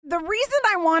The reason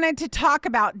I wanted to talk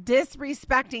about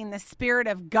disrespecting the Spirit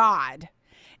of God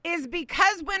is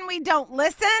because when we don't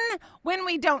listen, when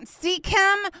we don't seek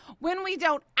him, when we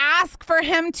don't ask for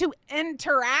him to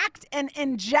interact and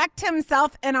inject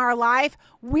himself in our life,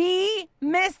 we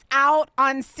miss out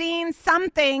on seeing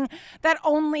something that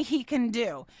only he can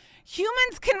do.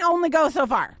 Humans can only go so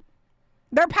far.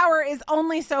 Their power is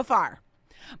only so far.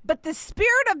 But the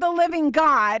Spirit of the living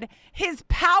God, his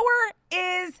power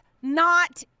is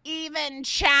not even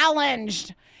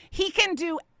challenged. He can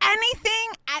do anything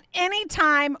at any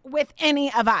time with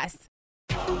any of us.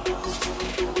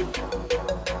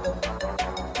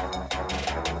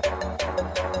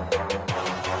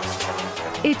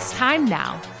 It's time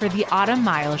now for the Autumn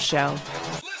Miles Show.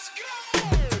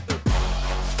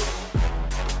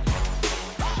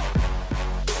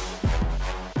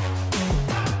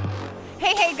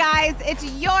 Hey guys, it's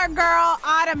your girl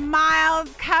Autumn Miles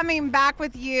coming back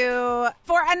with you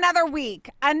for another week.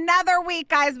 Another week,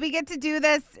 guys. We get to do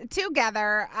this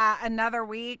together another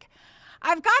week.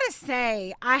 I've got to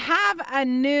say, I have a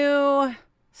new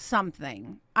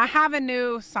something. I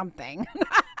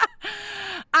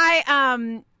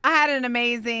had an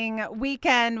amazing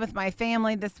weekend with my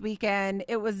family this weekend.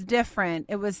 It was different.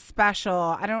 It was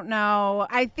special. I don't know.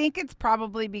 I think it's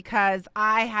probably because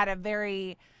I had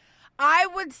I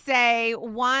would say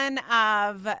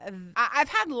I've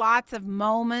had lots of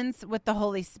moments with the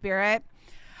Holy Spirit,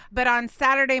 but on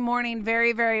Saturday morning,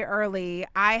 very, very early,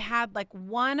 I had like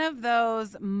one of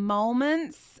those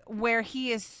moments where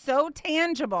he is so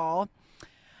tangible.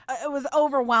 It was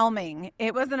overwhelming.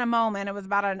 It wasn't a moment. It was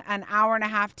about an hour and a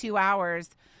half, 2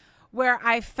 hours, where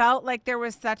I felt like there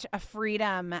was such a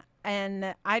freedom.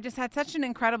 And I just had such an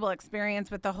incredible experience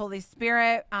with the Holy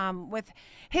Spirit, with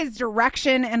his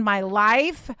direction in my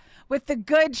life, with the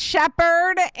Good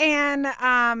Shepherd, and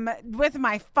with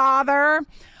my Father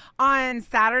on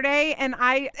Saturday. And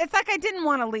it's like I didn't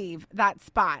want to leave that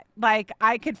spot. Like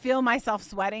I could feel myself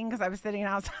sweating because I was sitting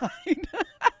outside.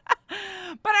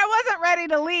 But I wasn't ready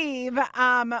to leave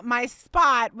my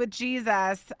spot with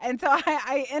Jesus. And so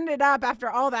I ended up, after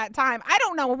all that time, I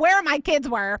don't know where my kids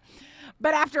were,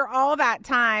 but after all that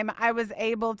time, I was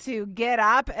able to get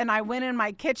up and I went in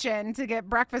my kitchen to get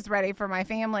breakfast ready for my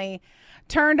family,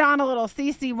 turned on a little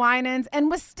CeCe Winans,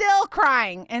 and was still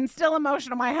crying and still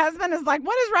emotional. My husband is like,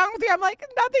 "What is wrong with you?" I'm like,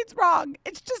 "Nothing's wrong.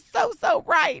 It's just so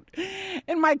right."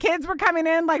 And my kids were coming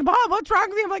in like, "Mom, what's wrong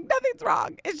with you?" I'm like, "Nothing's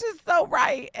wrong. It's just so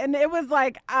right." And it was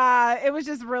like, it was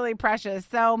just really precious.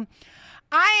 So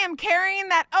I am carrying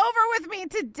that over with me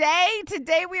today.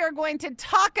 Today we are going to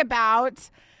talk about,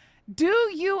 do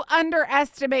you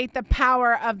underestimate the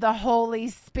power of the Holy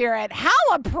Spirit? How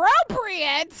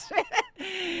appropriate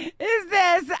is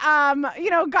this?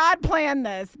 God planned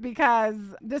this because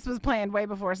this was planned way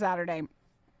before Saturday.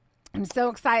 I'm so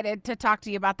excited to talk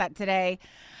to you about that today.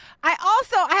 I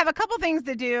have a couple things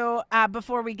to do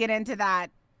before we get into that.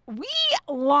 We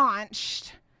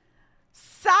launched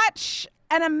such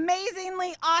an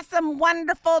amazingly awesome,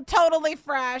 wonderful, totally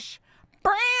fresh,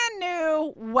 brand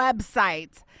new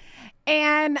website.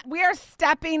 And we are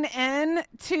stepping in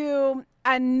to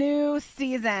a new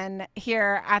season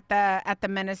here at the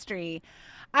ministry.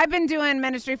 I've been doing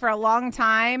ministry for a long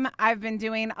time. I've been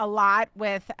doing a lot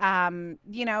with,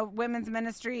 women's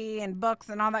ministry and books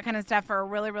and all that kind of stuff for a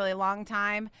really, really long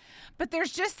time. But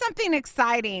there's just something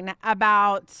exciting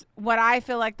about what I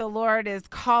feel like the Lord is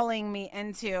calling me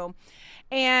into.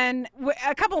 And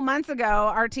a couple months ago,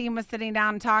 our team was sitting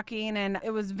down talking, and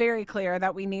it was very clear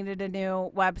that we needed a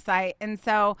new website. And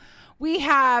so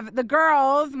the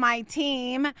girls, my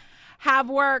team, have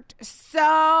worked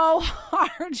so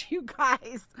hard, you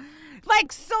guys,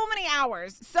 like so many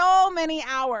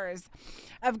hours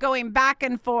of going back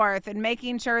and forth and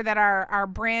making sure that our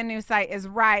brand new site is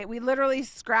right. We literally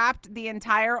scrapped the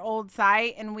entire old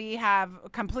site and we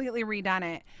have completely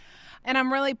redone it. And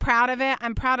I'm really proud of it.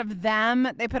 I'm proud of them.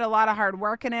 They put a lot of hard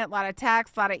work in it, a lot of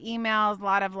texts, a lot of emails, a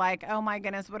lot of like, oh my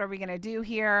goodness, what are we going to do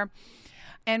here?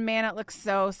 And man, it looks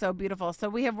so, so beautiful. So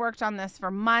we have worked on this for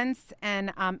months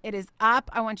and it is up.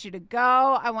 I want you to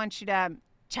go. I want you to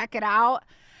check it out.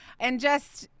 And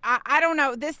just, I don't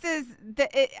know,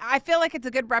 I feel like it's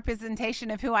a good representation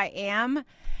of who I am.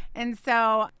 And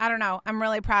so, I don't know, I'm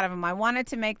really proud of them. I wanted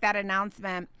to make that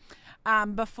announcement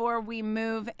before we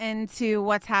move into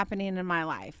what's happening in my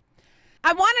life.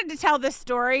 I wanted to tell this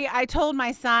story. I told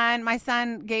my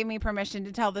son gave me permission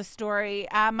to tell this story.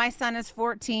 My son is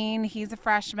 14. He's a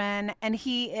freshman and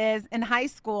he is in high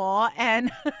school.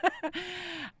 And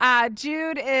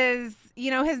Jude is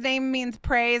His name means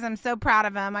praise. I'm so proud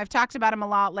of him. I've talked about him a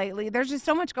lot lately. There's just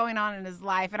so much going on in his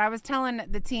life. And I was telling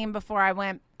the team before I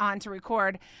went on to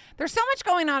record, there's so much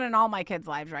going on in all my kids'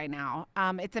 lives right now.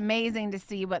 It's amazing to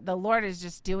see what the Lord is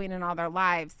just doing in all their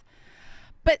lives.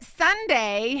 But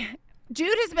Sunday,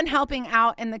 Jude has been helping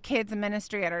out in the kids'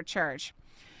 ministry at our church.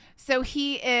 So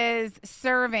he is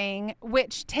serving,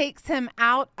 which takes him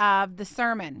out of the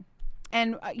sermon.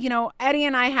 And, Eddie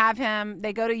and I have him,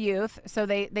 they go to youth, so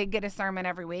they get a sermon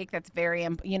every week. That's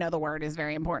the word is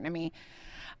very important to me.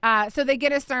 So they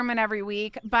get a sermon every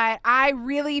week. But I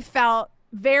really felt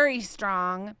very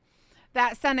strong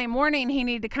that Sunday morning he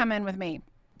needed to come in with me.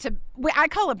 I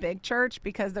call it big church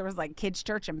because there was like kids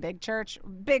church and big church,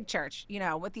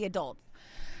 with the adults.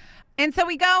 And so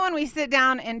we go and we sit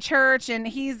down in church, and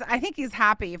I think he's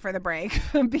happy for the break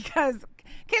because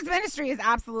kids ministry is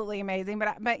absolutely amazing.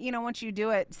 But once you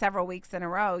do it several weeks in a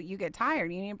row, you get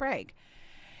tired. You need a break.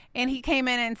 And he came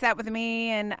in and sat with me,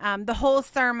 and the whole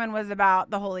sermon was about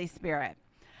the Holy Spirit,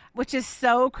 which is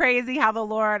so crazy how the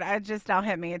Lord, now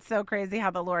hit me. It's so crazy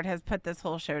how the Lord has put this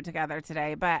whole show together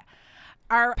today. But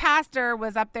our pastor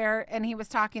was up there and he was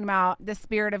talking about the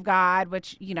Spirit of God,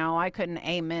 which, I couldn't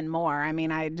amen more. I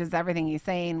mean, everything he's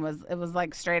saying was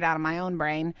like straight out of my own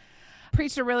brain.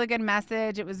 Preached a really good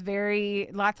message. It was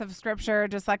lots of scripture,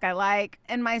 just like I like.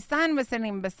 And my son was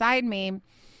sitting beside me.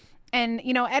 And,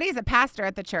 Eddie's a pastor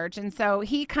at the church. And so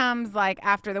he comes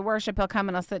after the worship, he'll come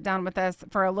and he'll sit down with us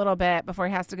for a little bit before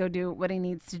he has to go do what he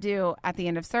needs to do at the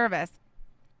end of service.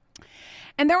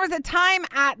 And there was a time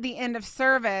at the end of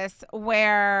service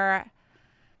where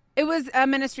it was a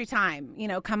ministry time,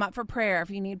 come up for prayer if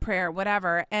you need prayer,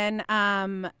 whatever. And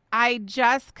I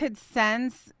just could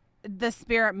sense the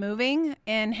Spirit moving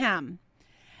in him.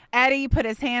 Eddie put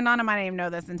his hand on him. I didn't even know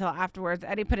this until afterwards.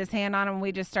 Eddie put his hand on him.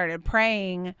 We just started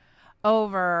praying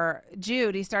over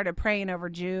Jude. He started praying over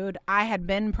Jude. I had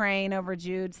been praying over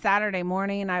Jude. Saturday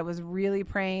morning, I was really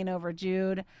praying over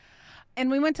Jude.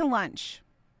 And we went to lunch.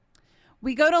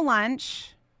 We go to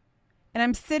lunch, and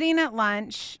I'm sitting at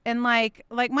lunch, and like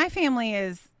my family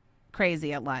is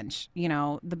crazy at lunch.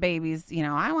 The babies,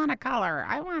 I want a color.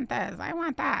 I want this. I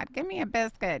want that. Give me a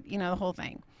biscuit, the whole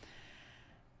thing.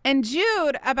 And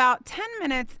Jude, about 10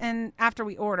 minutes after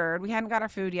we ordered, we hadn't got our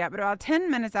food yet, but about 10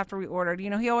 minutes after we ordered,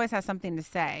 he always has something to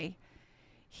say.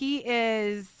 He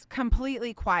is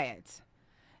completely quiet.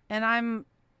 And I'm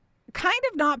kind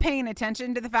of not paying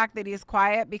attention to the fact that he's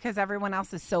quiet because everyone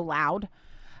else is so loud.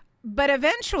 But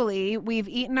eventually we've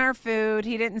eaten our food.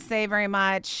 He didn't say very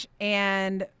much.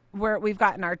 And we've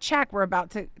gotten our check. We're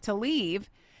about to leave.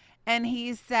 And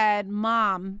he said,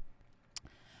 "Mom,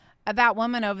 that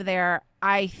woman over there,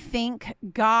 I think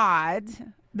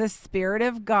God, the Spirit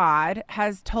of God,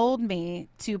 has told me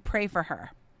to pray for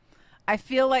her. I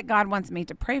feel like God wants me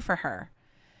to pray for her."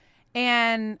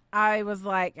 And I was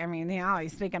like,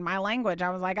 he's speaking my language. I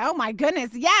was like, oh my goodness,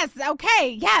 yes,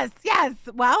 okay, yes.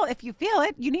 Well, if you feel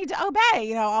it, you need to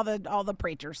obey, all the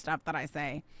preacher stuff that I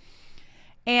say.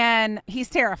 And he's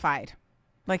terrified.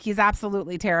 He's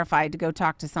absolutely terrified to go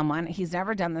talk to someone. He's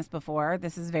never done this before.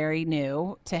 This is very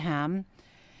new to him.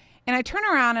 And I turn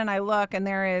around and I look, and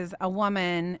there is a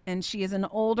woman, and she is an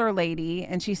older lady,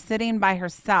 and she's sitting by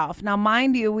herself. Now,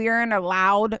 mind you, we are in a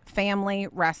loud family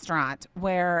restaurant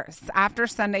where after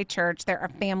Sunday church, there are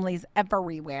families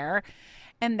everywhere,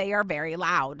 and they are very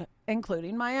loud,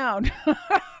 including my own.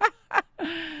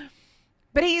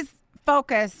 But he's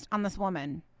focused on this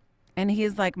woman. And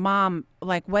he's like, "Mom,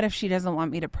 what if she doesn't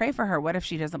want me to pray for her? What if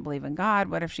she doesn't believe in God?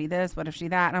 What if she this? What if she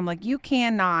that?" And I'm like, "You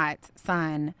cannot,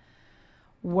 son,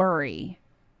 worry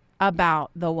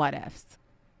about the what ifs.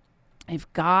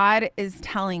 If God is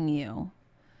telling you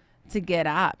to get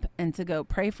up and to go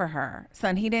pray for her,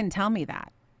 son, he didn't tell me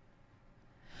that.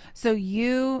 So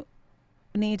you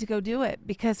need to go do it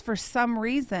because for some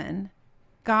reason,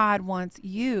 God wants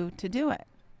you to do it."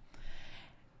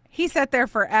 He sat there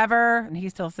forever, and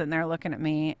he's still sitting there looking at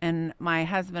me. And my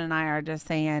husband and I are just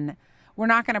saying, we're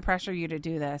not going to pressure you to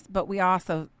do this, but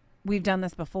we've done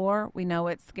this before. We know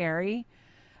it's scary,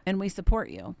 and we support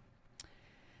you.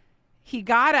 He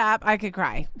got up. I could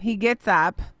cry. He gets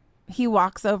up. He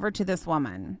walks over to this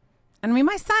woman.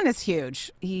 My son is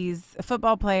huge. He's a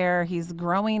football player. He's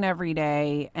growing every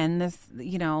day. And this,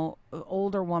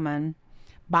 older woman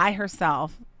by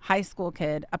herself, high school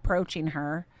kid, approaching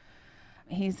her.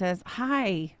 He says,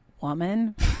 "Hi,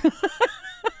 woman.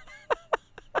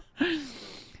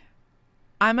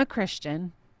 I'm a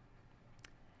Christian,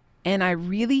 and I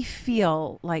really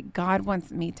feel like God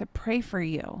wants me to pray for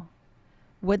you.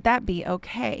 Would that be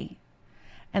okay?"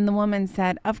 And the woman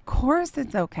said, "Of course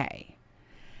it's okay."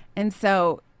 And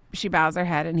so she bows her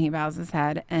head and he bows his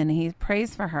head and he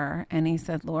prays for her. And he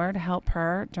said, Lord, help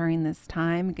her during this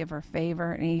time, give her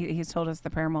favor. And he's told us the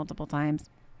prayer multiple times.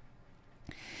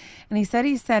 And he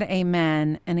said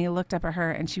amen. And he looked up at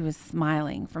her and she was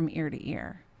smiling from ear to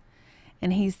ear.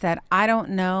 And he said, I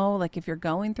don't know, like if you're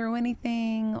going through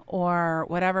anything or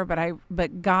whatever,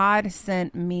 but God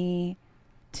sent me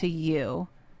to you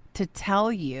to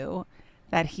tell you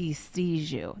that he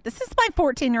sees you. This is my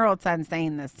 14-year-old son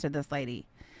saying this to this lady.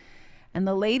 And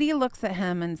the lady looks at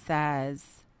him and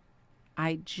says,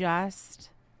 I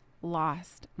just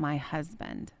lost my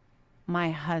husband. My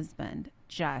husband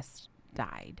just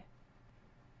died.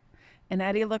 And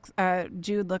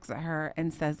Jude looks at her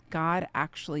and says, God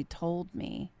actually told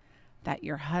me that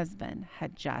your husband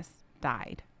had just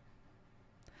died.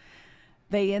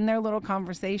 They end their little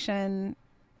conversation.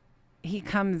 He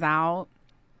comes out.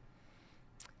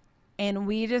 And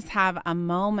we just have a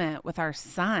moment with our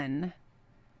son,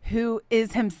 who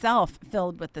is himself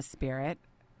filled with the Spirit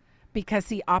because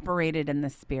he operated in the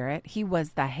Spirit. He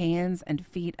was the hands and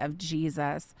feet of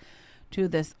Jesus to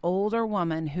this older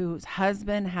woman whose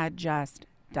husband had just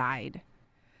died.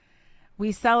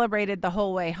 We celebrated the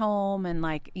whole way home. And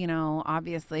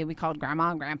obviously we called grandma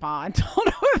and grandpa and told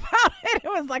them about it. It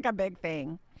was like a big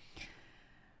thing.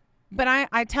 But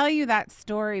I tell you that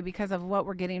story because of what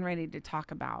we're getting ready to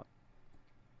talk about.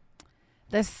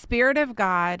 The Spirit of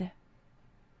God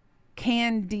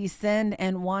can descend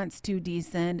and wants to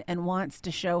descend and wants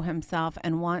to show himself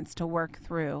and wants to work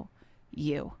through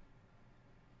you.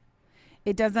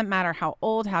 It doesn't matter how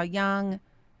old, how young.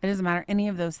 It doesn't matter any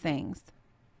of those things.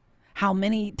 How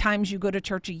many times you go to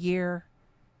church a year,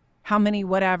 how many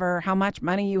whatever, how much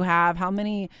money you have, how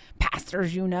many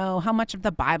pastors you know, how much of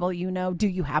the Bible you know. Do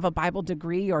you have a Bible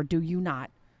degree or do you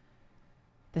not?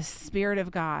 The Spirit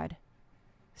of God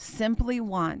simply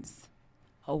wants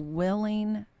a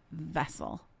willing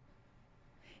vessel.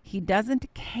 He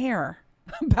doesn't care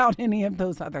about any of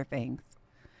those other things.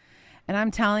 And I'm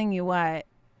telling you what,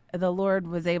 the Lord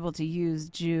was able to use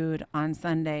Jude on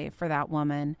Sunday for that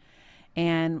woman.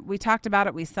 And we talked about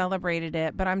it, we celebrated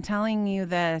it, but I'm telling you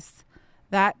this,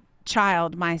 that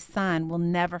child, my son, will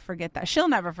never forget that. She'll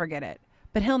never forget it,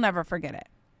 but he'll never forget it.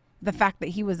 The fact that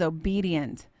he was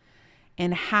obedient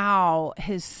and how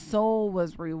his soul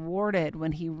was rewarded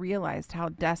when he realized how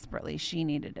desperately she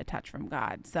needed a touch from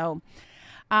God. So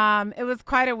it was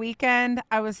quite a weekend.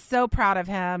 I was so proud of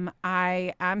him.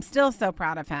 I'm still so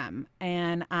proud of him.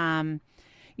 And,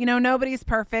 nobody's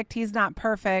perfect. He's not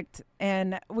perfect.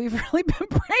 And we've really been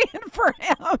praying for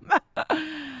him.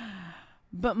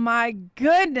 But my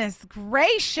goodness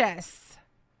gracious,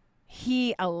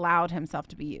 he allowed himself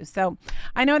to be used. So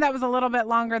I know that was a little bit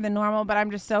longer than normal, but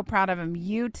I'm just so proud of him.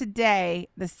 You today,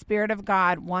 the Spirit of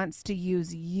God wants to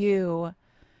use you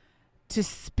to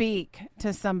speak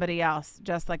to somebody else,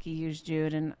 just like he used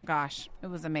Jude. And gosh, it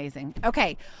was amazing.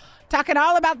 Okay, talking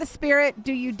all about the Spirit.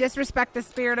 Do you disrespect the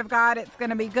Spirit of God? It's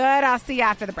going to be good. I'll see you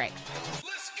after the break.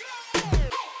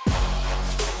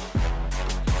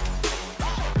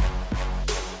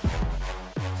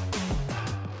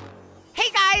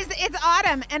 It's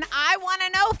autumn, and I want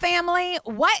to know, family,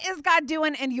 what is God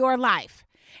doing in your life?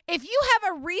 If you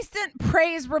have a recent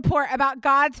praise report about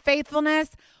God's faithfulness,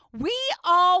 we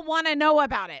all want to know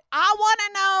about it. I want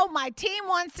to know, my team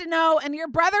wants to know, and your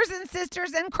brothers and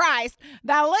sisters in Christ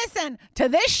that listen to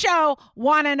this show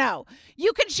want to know.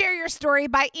 You can share your story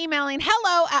by emailing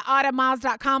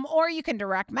hello@autumnmiles.com, or you can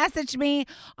direct message me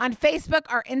on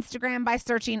Facebook or Instagram by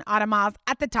searching Autumn Miles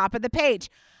at the top of the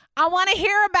page. I want to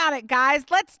hear about it, guys.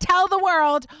 Let's tell the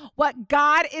world what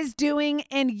God is doing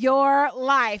in your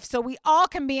life so we all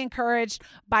can be encouraged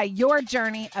by your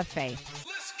journey of faith.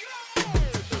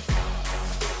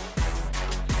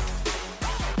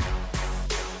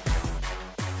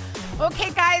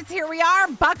 Okay, guys, here we are.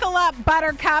 Buckle up,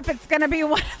 Buttercup. It's going to be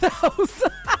one of those.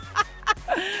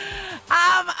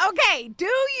 Okay, do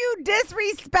you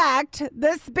disrespect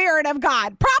the Spirit of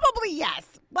God? Probably yes.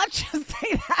 Let's just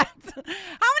say that. How many of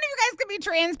you guys can be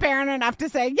transparent enough to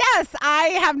say, yes, I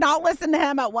have not listened to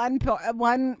him at one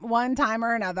time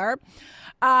or another.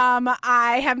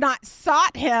 I have not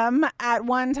sought him at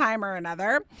one time or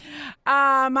another.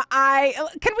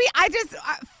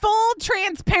 Full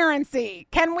transparency.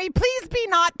 Can we please be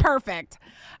not perfect?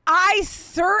 I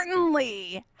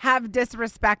certainly have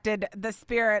disrespected the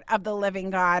Spirit of the living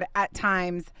God at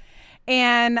times.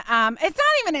 And it's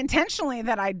not even intentionally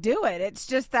that I do it. It's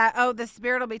just that, the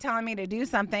Spirit will be telling me to do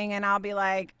something and I'll be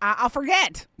like, I'll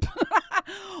forget.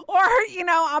 Or,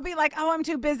 I'll be like, oh, I'm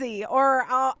too busy. Or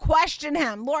I'll question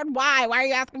him. Lord, why? Why are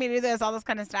you asking me to do this? All this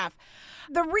kind of stuff.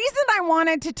 The reason I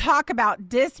wanted to talk about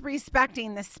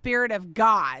disrespecting the Spirit of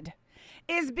God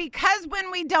is because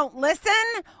when we don't listen,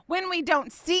 when we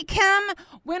don't seek him,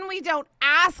 when we don't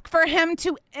ask for him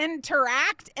to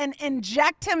interact and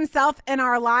inject himself in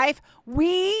our life,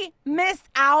 we miss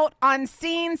out on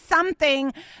seeing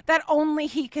something that only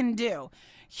he can do.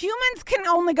 Humans can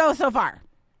only go so far.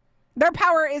 Their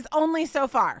power is only so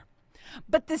far.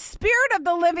 But the Spirit of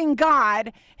the living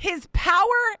God, his power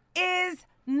is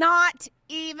not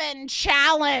even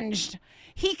challenged.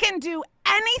 He can do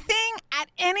anything at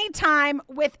any time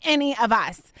with any of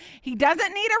us. He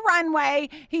doesn't need a runway.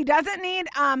 He doesn't need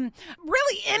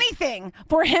really anything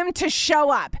for him to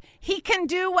show up. He can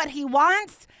do what he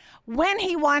wants when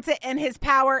he wants it, and his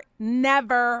power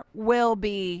never will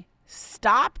be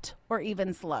stopped or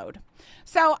even slowed.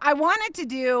 So I wanted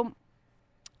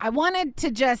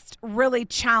to just really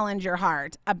challenge your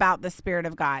heart about the Spirit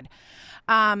of God.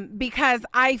 Because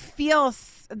I feel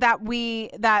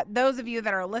that those of you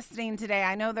that are listening today,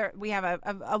 I know that we have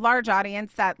a large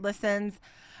audience that listens.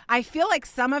 I feel like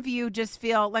some of you just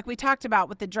feel like we talked about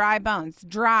with the dry bones,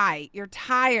 dry, you're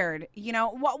tired.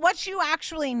 What you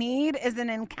actually need is an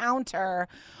encounter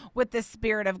with the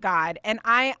Spirit of God. And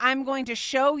I'm going to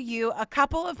show you a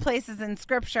couple of places in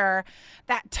Scripture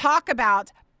that talk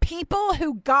about people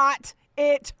who got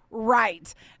it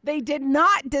right. They did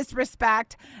not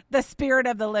disrespect the Spirit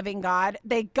of the living God.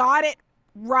 They got it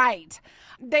right.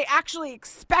 They actually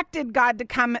expected God to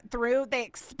come through. They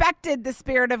expected the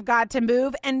Spirit of God to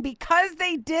move. And because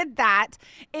they did that,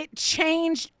 it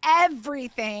changed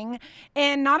everything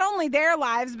in not only their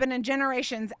lives, but in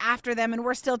generations after them. And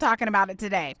we're still talking about it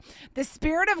today. The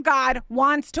Spirit of God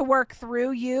wants to work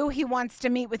through you. He wants to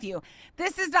meet with you.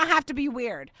 This does not have to be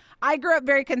weird. I grew up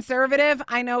very conservative.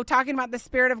 I know, talking about the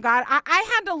Spirit of God,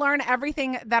 I had to learn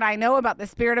everything that I know about the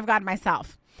Spirit of God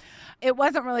myself. It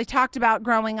wasn't really talked about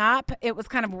growing up. It was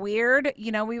kind of weird.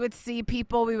 We would see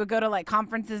people, we would go to like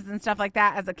conferences and stuff like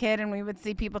that as a kid, and we would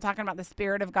see people talking about the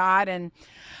Spirit of God, and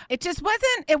it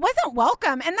wasn't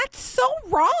welcome. And that's so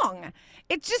wrong.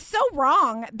 It's just so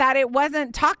wrong that it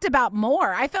wasn't talked about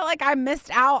more. I felt like I missed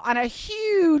out on a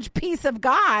huge piece of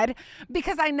God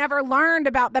because I never learned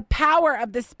about the power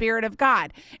of the Spirit of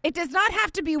God. It does not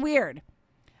have to be weird.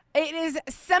 It is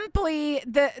simply,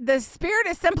 the Spirit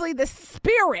is simply the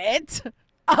Spirit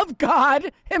of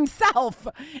God himself.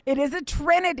 It is a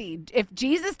Trinity. If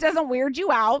Jesus doesn't weird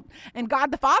you out and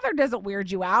God the Father doesn't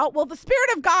weird you out, well, the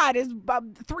Spirit of God is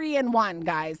 3 in 1,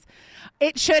 guys.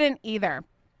 It shouldn't either.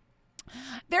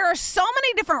 There are so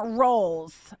many different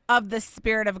roles of the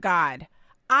Spirit of God.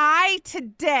 I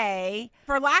today,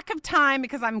 for lack of time,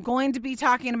 because I'm going to be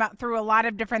talking about through a lot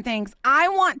of different things, I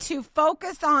want to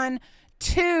focus on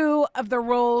 2 of the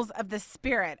roles of the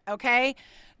Spirit, okay?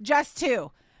 Just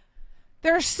 2.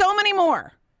 There are so many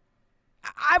more.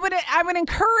 I would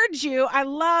encourage you. I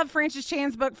love Francis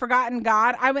Chan's book, Forgotten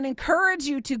God. I would encourage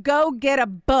you to go get a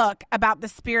book about the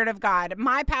Spirit of God.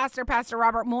 My pastor, Pastor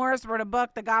Robert Morris, wrote a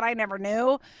book, The God I Never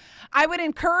Knew. I would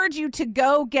encourage you to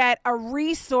go get a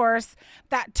resource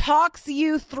that talks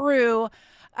you through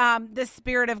the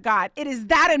Spirit of God. It is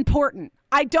that important.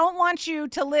 I don't want you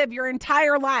to live your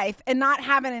entire life and not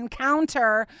have an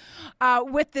encounter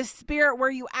with the Spirit where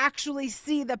you actually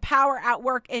see the power at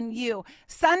work in you.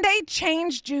 Sunday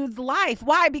changed Jude's life.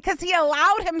 Why? Because he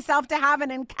allowed himself to have an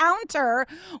encounter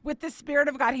with the Spirit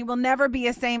of God. He will never be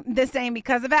the same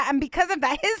because of that. And because of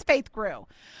that, his faith grew.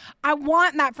 I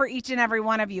want that for each and every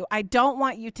one of you. I don't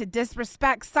want you to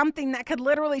disrespect something that could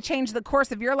literally change the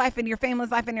course of your life and your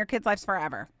family's life and your kids' lives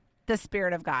forever. The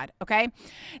Spirit of God, okay?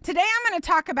 Today I'm going to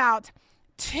talk about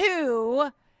 2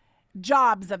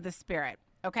 jobs of the Spirit,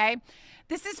 okay?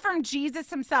 This is from Jesus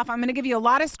himself. I'm going to give you a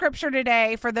lot of scripture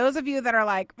today. For those of you that are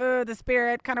like, the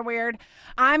Spirit, kind of weird,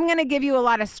 I'm going to give you a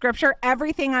lot of scripture.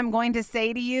 Everything I'm going to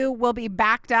say to you will be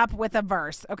backed up with a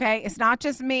verse, okay? It's not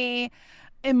just me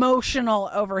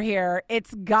emotional over here.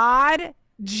 It's God,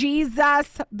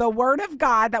 Jesus, the Word of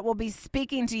God that will be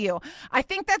speaking to you. I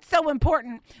think that's so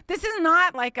important. This is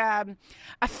not like a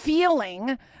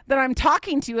feeling that I'm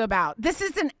talking to you about. This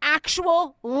is an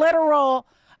actual, literal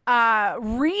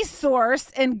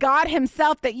resource in God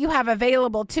himself that you have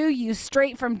available to you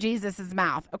straight from Jesus's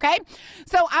mouth. Okay.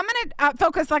 So I'm going to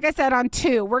focus, like I said, on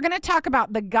 2. We're going to talk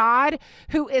about the God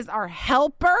who is our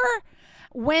helper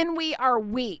when we are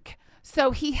weak. So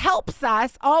he helps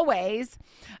us always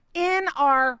in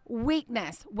our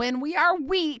weakness. When we are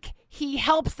weak, He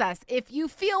helps us. If you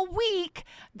feel weak,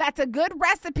 that's a good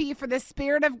recipe for the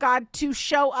Spirit of God to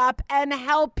show up and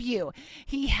help you.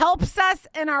 He helps us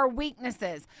in our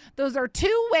weaknesses. Those are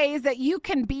two ways that you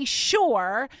can be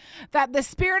sure that the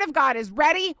Spirit of God is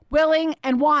ready, willing,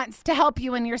 and wants to help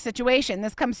you in your situation.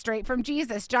 This comes straight from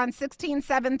Jesus. John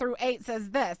 16:7-8 says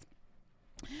this.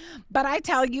 But I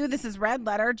tell you, this is red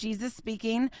letter, Jesus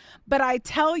speaking, but I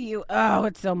tell you, oh,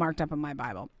 it's so marked up in my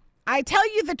Bible. I tell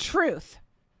you the truth.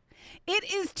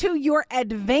 It is to your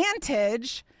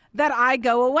advantage that I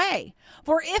go away.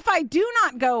 For if I do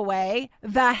not go away,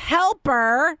 the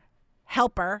helper,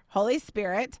 Holy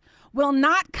Spirit, will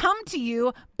not come to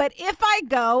you, but if I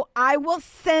go, I will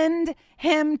send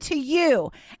him to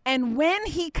you. And when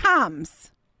he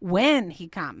comes,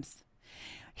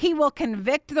 he will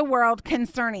convict the world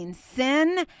concerning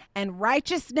sin and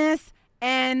righteousness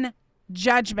and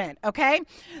judgment. Okay?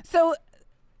 So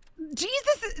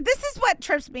Jesus, this is what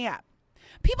trips me up.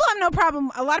 People have no problem.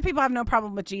 A lot of people have no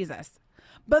problem with Jesus.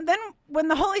 But then when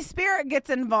the Holy Spirit gets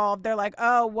involved, they're like,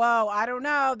 oh, whoa, I don't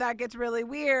know. That gets really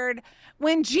weird.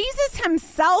 When Jesus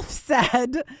himself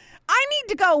said, I need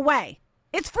to go away.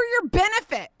 It's for your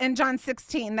benefit in John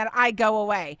 16 that I go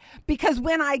away, because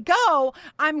when I go,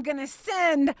 I'm going to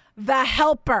send the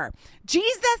helper.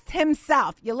 Jesus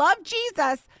himself, you love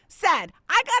Jesus, said,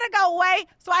 I got to go away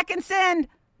so I can send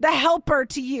the helper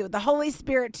to you, the Holy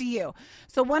Spirit to you.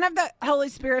 So one of the Holy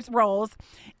Spirit's roles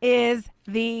is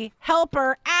the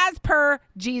helper as per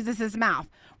Jesus's mouth.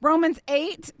 Romans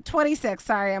 8:26.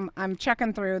 Sorry, I'm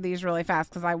checking through these really fast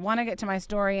because I want to get to my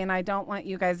story and I don't want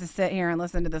you guys to sit here and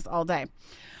listen to this all day.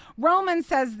 Romans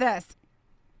says this.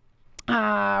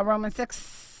 Romans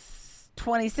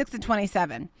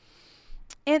 6:26-27.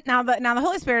 Now the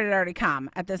Holy Spirit had already come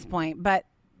at this point, but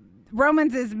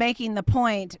Romans is making the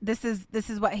point. This is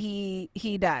what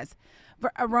he does.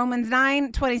 Romans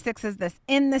 9:26 says this.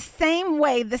 In the same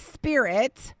way, the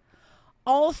Spirit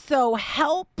also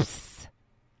helps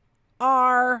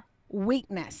our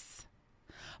weakness.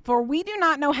 For we do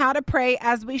not know how to pray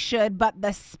as we should, but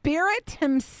the Spirit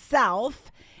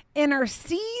himself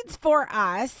intercedes for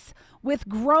us with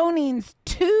groanings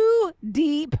too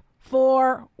deep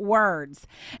for words.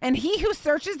 And he who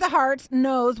searches the hearts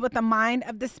knows what the mind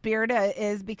of the Spirit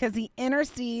is, because he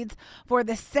intercedes for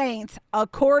the saints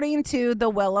according to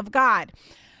the will of God.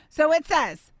 So it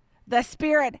says, the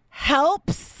Spirit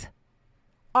helps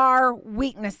our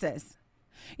weaknesses.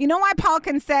 You know why Paul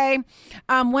can say,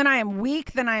 when I am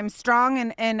weak, then I am strong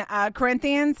in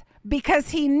Corinthians?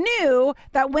 Because he knew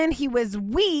that when he was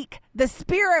weak, the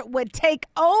Spirit would take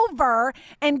over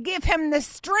and give him the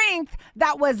strength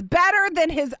that was better than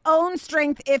his own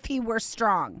strength if he were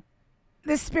strong.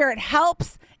 The Spirit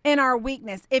helps in our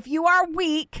weakness. If you are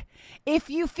weak,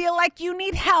 if you feel like you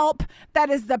need help,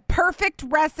 that is the perfect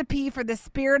recipe for the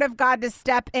Spirit of God to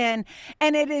step in.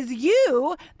 And it is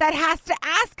you that has to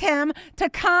ask him to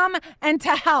come and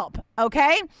to help,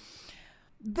 okay?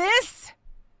 This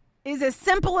is as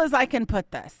simple as I can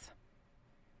put this.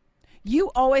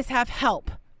 You always have help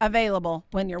available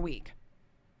when you're weak.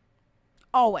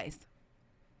 Always.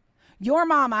 Your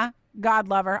mama, God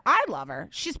love her, I love her,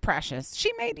 she's precious.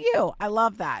 She made you. I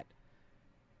love that.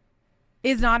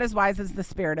 Is not as wise as the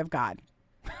Spirit of God.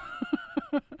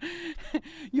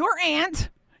 Your aunt,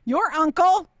 your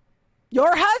uncle,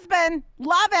 your husband,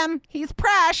 love him. He's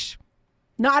fresh.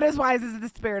 Not as wise as the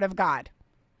Spirit of God.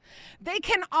 They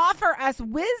can offer us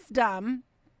wisdom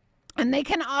and they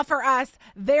can offer us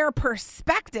their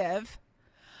perspective.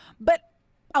 But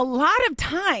a lot of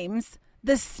times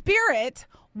the Spirit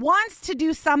wants to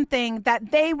do something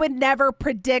that they would never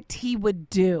predict he would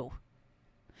do.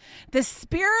 The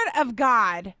Spirit of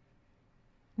God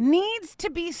needs to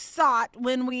be sought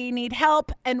when we need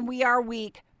help and we are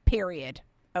weak, period.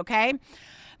 Okay?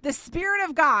 The Spirit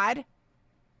of God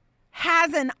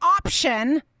has an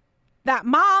option that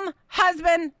mom,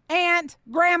 husband, aunt,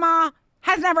 grandma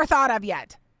has never thought of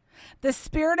yet. The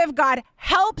Spirit of God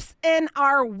helps in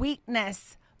our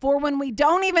weakness. For when we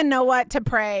don't even know what to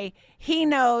pray, he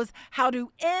knows how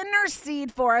to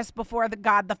intercede for us before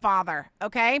God the Father.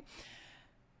 Okay?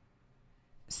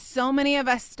 So many of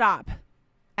us stop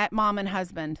at mom and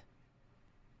husband.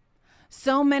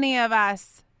 So many of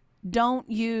us don't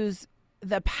use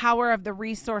the power of the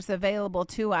resource available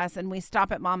to us, and we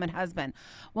stop at mom and husband.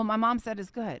 Well, my mom said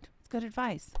it's good. It's good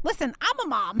advice. Listen, I'm a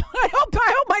mom. I hope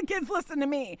my kids listen to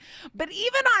me. But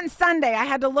even on Sunday, I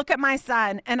had to look at my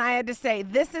son, and I had to say,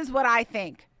 this is what I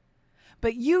think.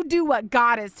 But you do what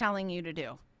God is telling you to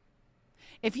do.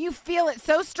 If you feel it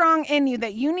so strong in you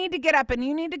that you need to get up and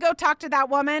you need to go talk to that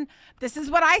woman, this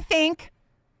is what I think.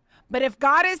 But if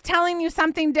God is telling you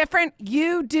something different,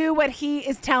 you do what he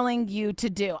is telling you to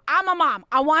do. I'm a mom.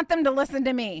 I want them to listen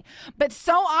to me. But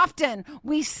so often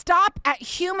we stop at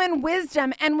human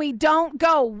wisdom and we don't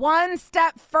go one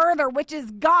step further, which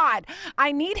is God.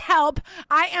 I need help.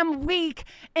 I am weak.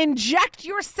 Inject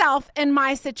yourself in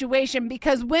my situation,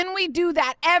 because when we do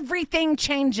that, everything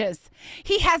changes.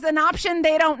 He has an option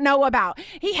they don't know about.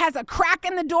 He has a crack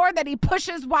in the door that he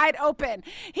pushes wide open.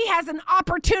 He has an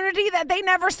opportunity that they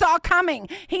never saw coming.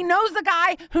 He knows the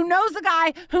guy who knows the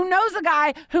guy who knows the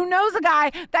guy who knows the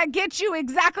guy that gets you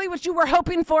exactly what you were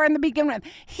hoping for in the beginning.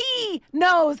 He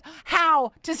knows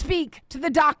how to speak to the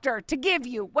doctor to give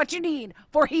you what you need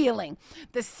for healing.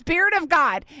 The Spirit of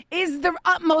God is the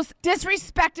utmost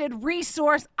disrespected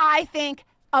resource, I think,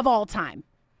 of all time.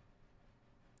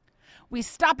 We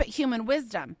stop at human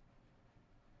wisdom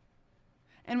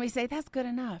and we say, that's good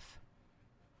enough.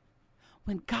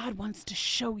 When God wants to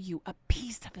show you a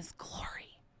piece of his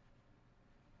glory,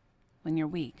 when you're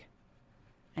weak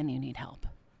and you need help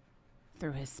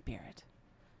through his Spirit.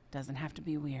 Doesn't have to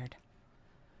be weird.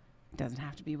 Doesn't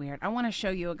have to be weird. I want to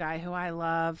show you a guy who I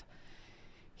love.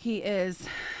 He is,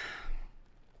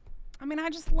 I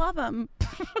just love him.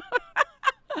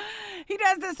 He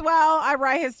does this well. I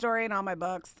write his story in all my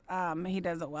books. He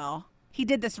does it well. He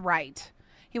did this right.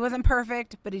 He wasn't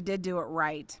perfect, but he did do it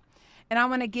right. And I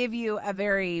want to give you a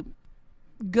very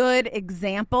good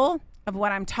example of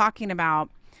what I'm talking about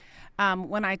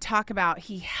when I talk about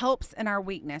he helps in our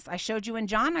weakness. I showed you in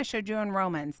John. I showed you in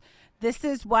Romans. This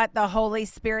is what the Holy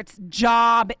Spirit's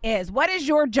job is. What is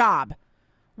your job?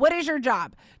 What is your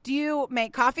job? Do you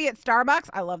make coffee at Starbucks?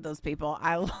 I love those people.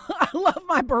 I love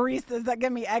my baristas that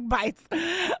give me egg bites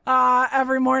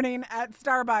every morning at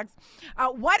Starbucks.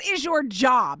 What is your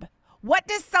job? What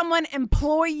does someone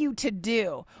employ you to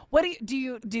do? What do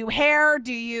you do hair?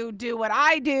 Do you do what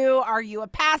I do? Are you a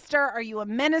pastor? Are you a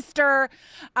minister?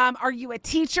 Are you a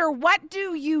teacher? What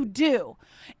do you do?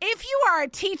 If you are a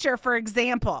teacher, for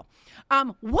example,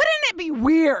 wouldn't it be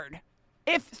weird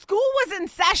if school was in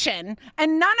session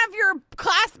and none of your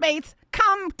classmates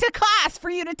come to class for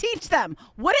you to teach them?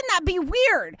 Wouldn't that be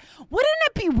weird? Wouldn't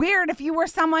it be weird if you were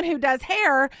someone who does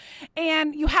hair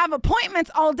and you have appointments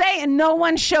all day and no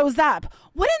one shows up?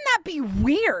 Wouldn't that be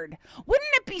weird? Wouldn't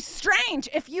it be strange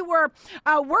if you were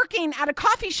working at a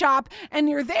coffee shop and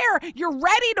you're there, you're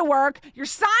ready to work, you're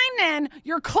signed in,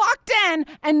 you're clocked in,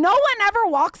 and no one ever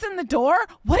walks in the door?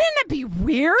 Wouldn't it be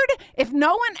weird if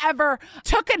no one ever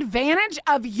took advantage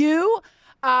of you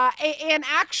and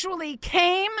actually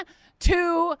came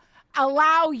to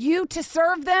allow you to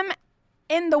serve them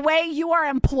in the way you are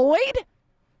employed?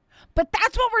 But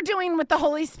that's what we're doing with the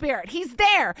Holy Spirit. He's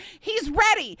there. He's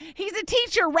ready. He's a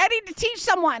teacher ready to teach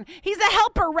someone. He's a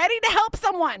helper ready to help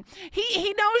someone.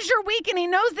 He knows you're weak and he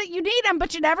knows that you need him,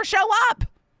 but you never show up.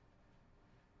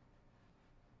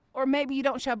 Or maybe you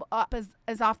don't show up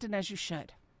as often as you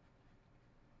should.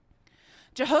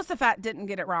 Jehoshaphat didn't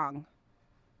get it wrong.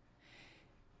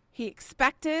 He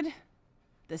expected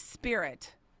the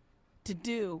Spirit to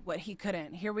do what he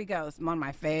couldn't. Here we go. It's one of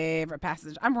my favorite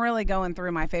passages. I'm really going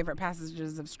through my favorite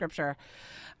passages of scripture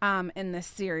in this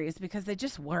series because they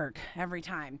just work every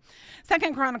time.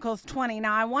 2 Chronicles 20.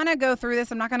 Now, I want to go through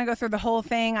this. I'm not going to go through the whole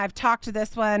thing. I've talked to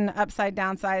this one upside,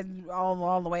 downside,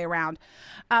 all the way around.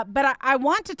 But I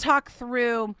want to talk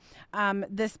through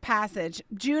this passage.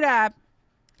 Judah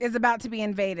is about to be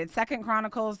invaded. 2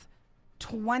 Chronicles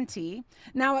 20.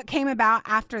 Now, it came about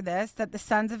after this that the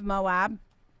sons of Moab,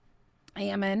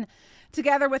 Ammon,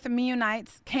 together with the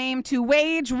Meunites, came to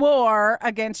wage war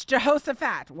against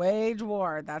Jehoshaphat. Wage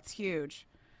war, that's huge.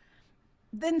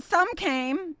 Then some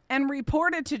came and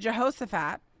reported to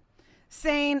Jehoshaphat,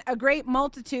 saying, a great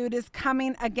multitude is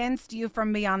coming against you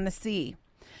from beyond the sea.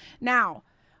 Now,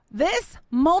 this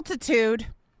multitude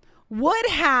would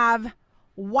have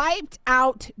wiped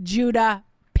out Judah,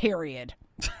 period.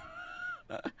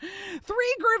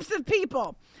 3 groups of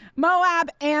people: Moab,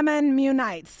 Ammon,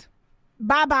 Meunites.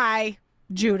 Bye-bye,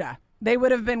 Judah. They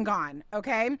would have been gone,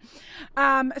 okay?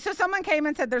 So someone came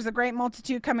and said, there's a great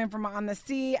multitude coming from on the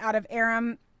sea out of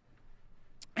Aram.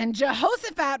 And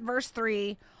Jehoshaphat, verse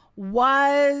 3,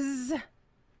 was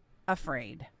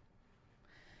afraid.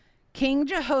 King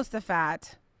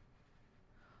Jehoshaphat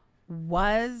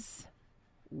was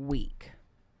weak.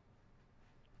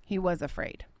 He was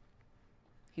afraid.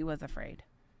 He was afraid.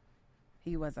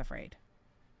 He was afraid.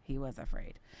 He was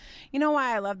afraid. You know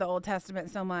why I love the Old Testament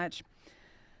so much?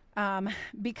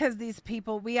 Because these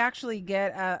people, we actually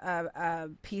get a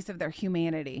piece of their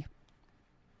humanity.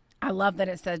 I love that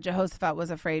it says Jehoshaphat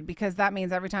was afraid, because that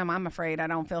means every time I'm afraid, I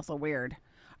don't feel so weird.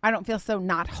 I don't feel so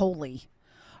not holy.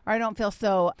 or I don't feel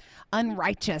so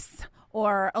unrighteous,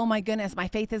 or, oh my goodness, my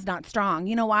faith is not strong.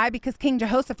 You know why? Because King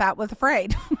Jehoshaphat was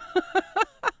afraid.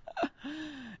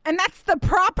 And that's the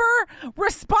proper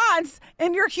response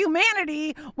in your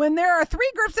humanity when there are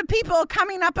three groups of people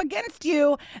coming up against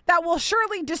you that will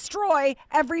surely destroy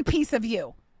every piece of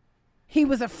you. He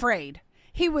was afraid.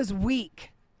 He was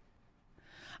weak.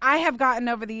 I have gotten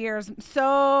over the years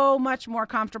so much more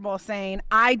comfortable saying,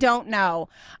 I don't know.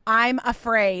 I'm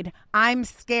afraid. I'm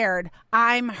scared.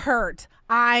 I'm hurt.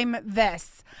 I'm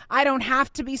this. I don't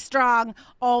have to be strong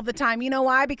all the time. You know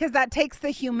why? Because that takes the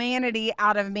humanity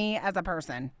out of me as a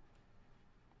person.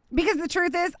 Because the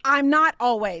truth is, I'm not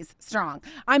always strong.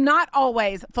 I'm not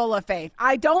always full of faith.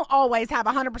 I don't always have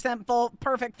 100% full,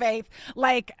 perfect faith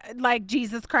like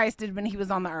Jesus Christ did when he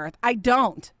was on the earth. I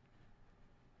don't.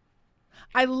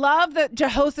 I love that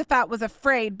Jehoshaphat was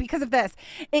afraid because of this.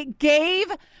 It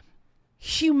gave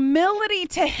humility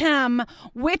to him,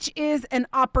 which is an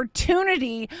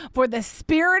opportunity for the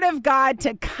Spirit of God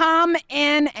to come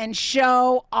in and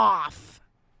show off.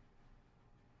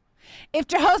 If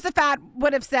Jehoshaphat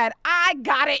would have said, I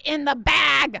got it in the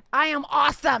bag, I am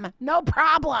awesome, no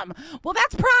problem. Well,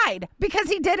 that's pride, because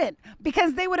he didn't,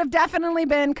 because they would have definitely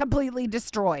been completely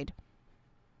destroyed.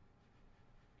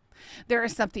 There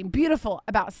is something beautiful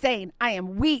about saying, I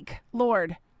am weak,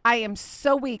 Lord. I am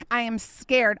so weak. I am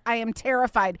scared. I am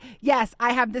terrified. Yes,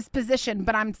 I have this position,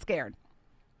 but I'm scared.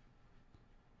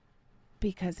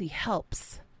 Because he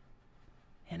helps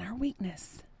in our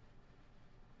weakness.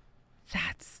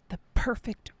 That's the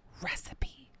perfect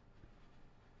recipe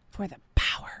for the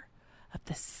power of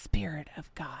the Spirit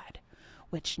of God,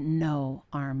 which no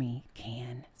army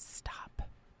can stop.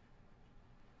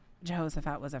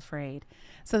 Jehoshaphat was afraid.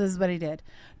 So this is what he did.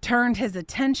 Turned his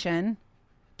attention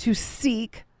to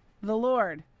seek the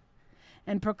Lord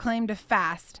and proclaimed a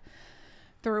fast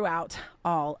throughout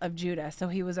all of Judah. So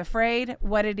he was afraid.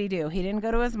 What did he do? He didn't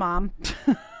go to his mom.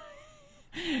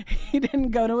 He didn't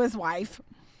go to his wife.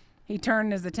 He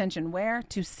turned his attention where?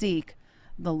 To seek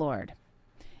the Lord.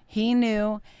 He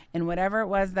knew in whatever it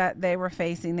was that they were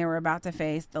about to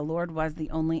face, the Lord was the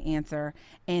only answer.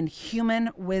 And human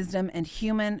wisdom and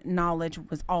human knowledge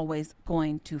was always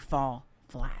going to fall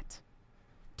flat.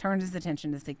 Turned his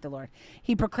attention to seek the Lord.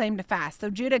 He proclaimed a fast. So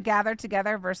Judah gathered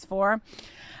together, verse 4.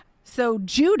 So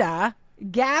Judah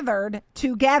gathered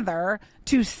together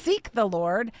to seek the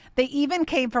Lord. They even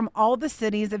came from all the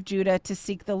cities of Judah to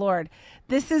seek the Lord.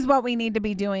 This is what we need to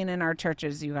be doing in our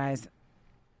churches, you guys.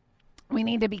 We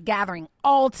need to be gathering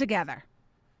all together.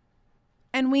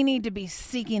 And we need to be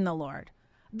seeking the Lord.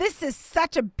 This is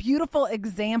such a beautiful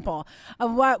example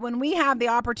of what, when we have the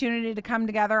opportunity to come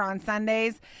together on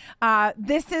Sundays,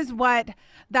 this is what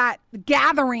that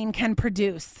gathering can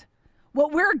produce.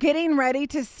 What we're getting ready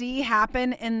to see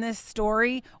happen in this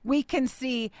story, we can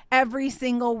see every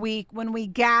single week when we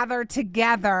gather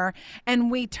together and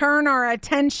we turn our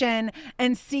attention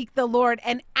and seek the Lord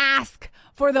and ask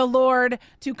for the Lord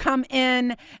to come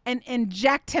in and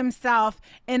inject himself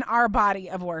in our body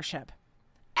of worship.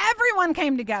 Everyone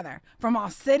came together from all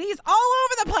cities, all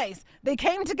over the place. They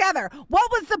came together.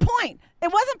 What was the point?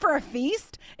 It wasn't for a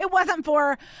feast. It wasn't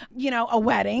for, a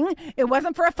wedding. It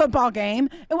wasn't for a football game.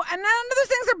 And none of those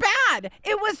things are bad.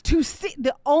 It was to see.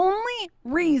 The only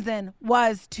reason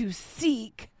was to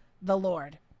seek the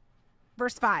Lord.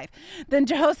 Verse 5, then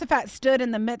Jehoshaphat stood in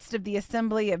the midst of the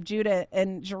assembly of Judah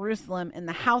and Jerusalem in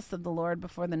the house of the Lord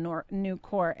before the new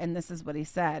court. And this is what he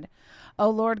said.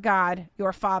 O Lord God,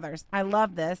 your fathers. I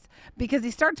love this because he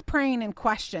starts praying in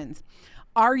questions.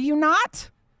 Are you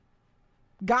not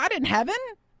God in heaven?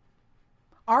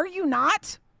 Are you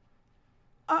not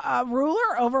a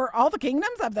ruler over all the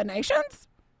kingdoms of the nations?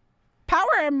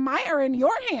 Power and might are in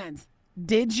your hands.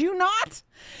 Did you not?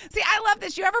 See, I love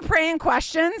this. You ever pray in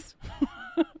questions?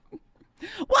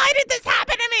 Why did this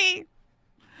happen to me?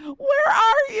 Where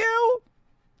are you?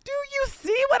 Do you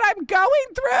see what I'm going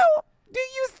through? Do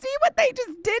you see what they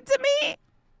just did to me?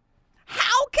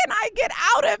 How can I get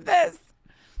out of this?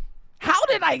 How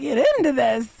did I get into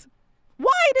this?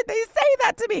 Why did they say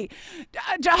that to me?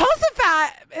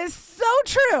 Jehoshaphat is so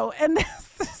true in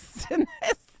this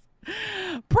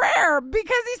prayer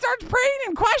because he starts praying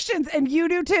in questions, and you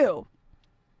do too.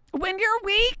 When you're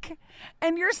weak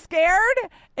and you're scared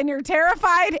and you're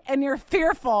terrified and you're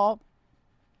fearful,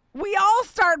 we all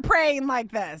start praying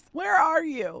like this. Where are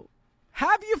you?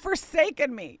 Have you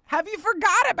forsaken me? Have you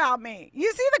forgot about me?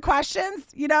 You see the questions?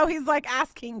 He's like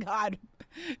asking God,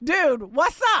 dude,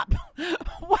 what's up?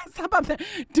 What's up there?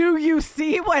 Do you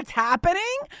see what's happening?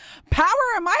 Power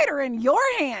and might are in your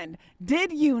hand.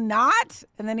 Did you not?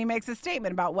 And then he makes a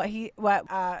statement about what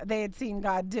they had seen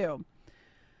God do.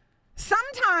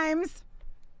 Sometimes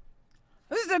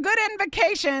this is a good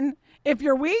invocation if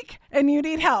you're weak and you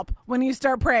need help when you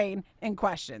start praying in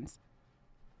questions.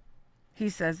 He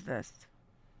says this,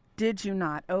 did you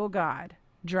not, O God,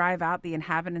 drive out the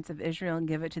inhabitants of Israel and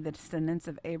give it to the descendants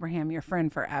of Abraham, your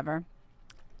friend, forever?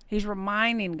 He's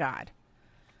reminding God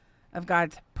of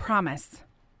God's promise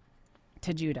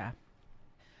to Judah.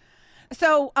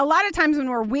 So a lot of times when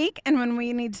we're weak and when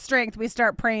we need strength, we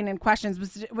start praying in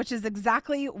questions, which is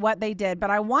exactly what they did. But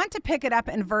I want to pick it up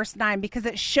in verse 9 because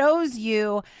it shows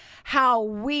you how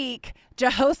weak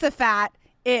Jehoshaphat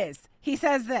is. He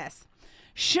says this,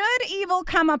 should evil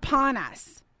come upon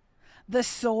us, the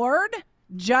sword,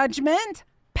 judgment,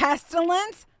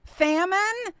 pestilence,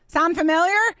 famine, sound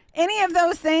familiar? Any of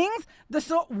those things?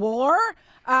 War,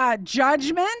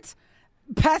 judgment,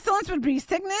 pestilence would be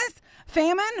sickness,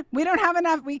 famine, we don't have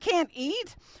enough, we can't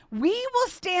eat. We will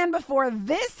stand before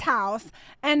this house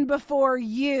and before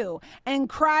you and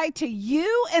cry to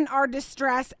you in our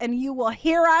distress, and you will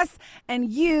hear us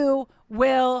and you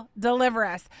will deliver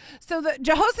us. So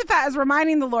Jehoshaphat is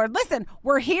reminding the Lord, listen,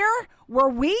 we're here, we're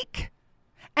weak,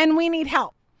 and we need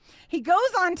help. He goes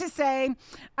on to say,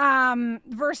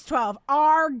 verse 12,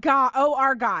 our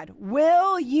God,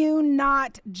 will you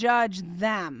not judge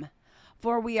them?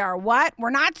 For we are what?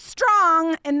 We're not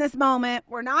strong in this moment.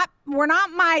 We're not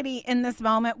mighty in this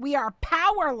moment. We are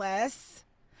powerless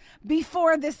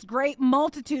before this great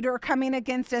multitude who are coming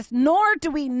against us, nor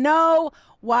do we know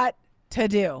what to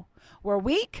do. We're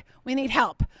weak. We need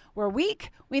help. We're weak.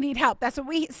 We need help. That's what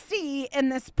we see in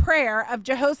this prayer of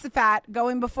Jehoshaphat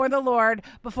going before the Lord,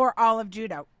 before all of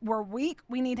Judah. We're weak.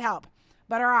 We need help.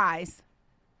 But our eyes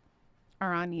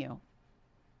are on you.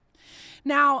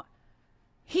 Now,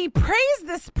 he prays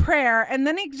this prayer, and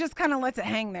then he just kind of lets it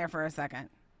hang there for a second.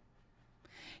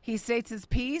 He states his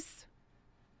piece.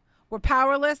 We're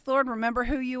powerless, Lord. Remember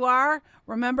who you are.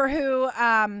 Remember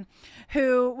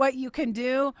what you can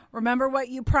do. Remember what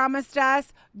you promised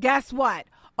us. Guess what?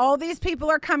 All these people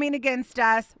are coming against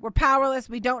us. We're powerless.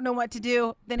 We don't know what to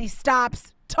do. Then he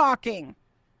stops talking.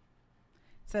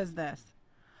 It says this.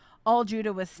 All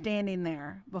Judah was standing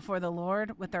there before the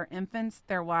Lord with their infants,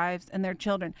 their wives, and their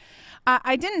children.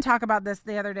 I didn't talk about this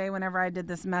the other day whenever I did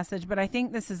this message, but I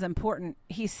think this is important.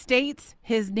 He states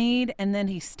his need, and then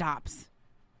he stops.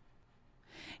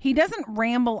 He doesn't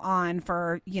ramble on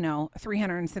for,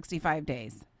 365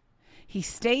 days. He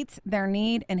states their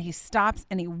need, and he stops,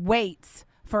 and he waits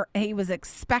he was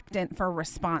expectant for a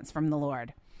response from the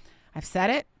Lord. I've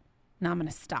said it. Now I'm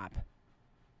going to stop.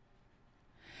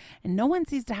 And no one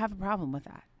seems to have a problem with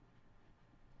that.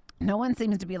 No one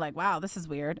seems to be like, wow, this is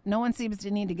weird. No one seems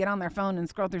to need to get on their phone and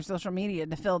scroll through social media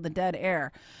to fill the dead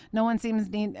air. No one seems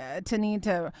to need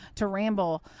to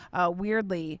ramble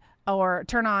weirdly or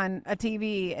turn on a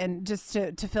TV and just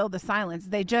to fill the silence.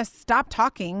 They just stop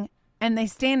talking and they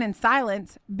stand in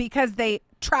silence because they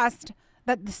trust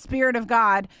that the Spirit of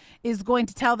God is going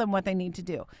to tell them what they need to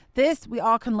do. This, we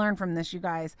all can learn from this, you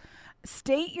guys.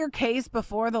 State your case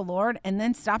before the Lord and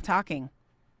then stop talking.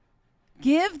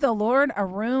 Give the Lord a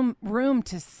room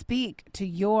to speak to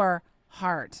your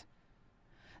heart.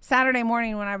 Saturday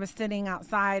morning when I was sitting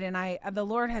outside and the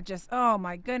Lord had just, oh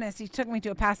my goodness, he took me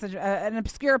to a passage, an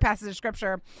obscure passage of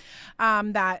scripture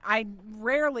that I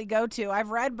rarely go to. I've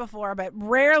read before, but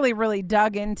rarely really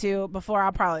dug into before.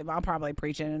 I'll probably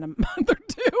preach it in a month or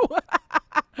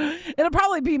two. It'll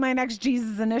probably be my next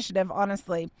Jesus initiative,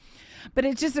 honestly. But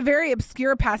it's just a very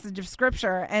obscure passage of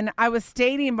scripture. And I was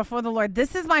stating before the Lord,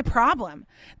 this is my problem.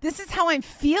 This is how I'm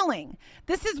feeling.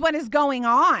 This is what is going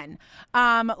on,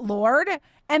 Lord.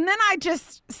 And then I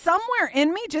just, somewhere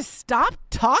in me, just stopped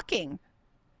talking.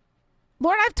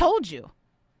 Lord, I've told you.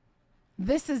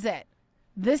 This is it.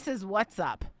 This is what's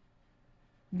up.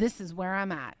 This is where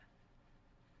I'm at.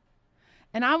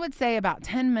 And I would say about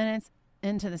 10 minutes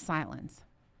into the silence,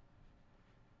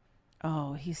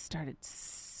 oh, he started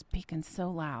speaking so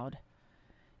loud.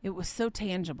 It was so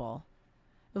tangible.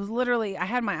 It was literally, I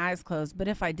had my eyes closed, but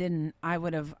if I didn't, I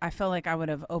felt like I would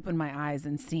have opened my eyes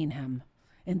and seen him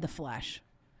in the flesh.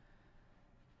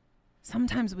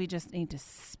 Sometimes we just need to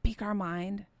speak our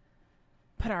mind,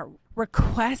 put our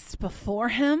request before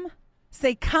him,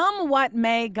 say, come what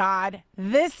may, God,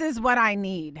 this is what I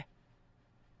need.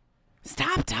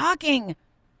 Stop talking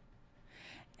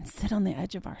and sit on the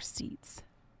edge of our seats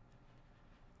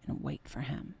and wait for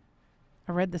him.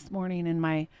 I read this morning in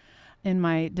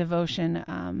my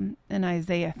devotion in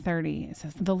Isaiah 30. It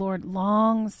says, the Lord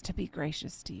longs to be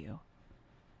gracious to you.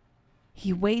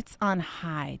 He waits on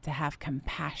high to have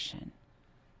compassion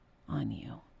on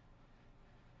you.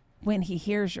 When he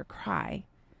hears your cry,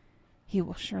 he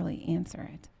will surely answer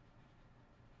it.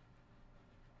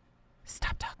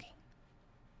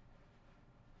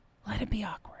 Let it be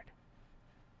awkward.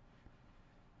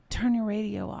 Turn your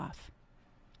radio off.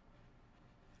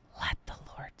 Let the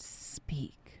Lord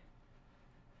speak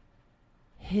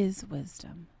His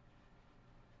wisdom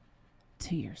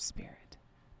to your spirit.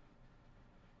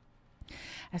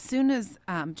 As soon as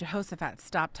Jehoshaphat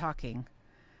stopped talking,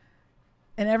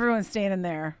 and everyone's standing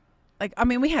there,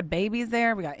 we had babies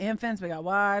there, we got infants, we got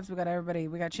wives, we got everybody,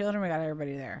 we got children, we got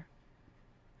everybody there.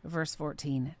 Verse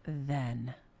 14,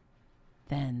 then.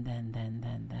 Don't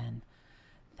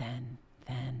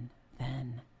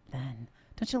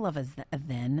you love a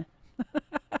then?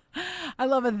 I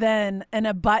love a then and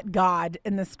a but God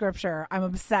in the scripture. I'm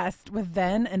obsessed with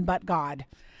then and but God.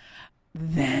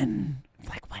 Then. It's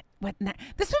like, what?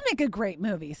 This would make a great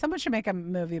movie. Someone should make a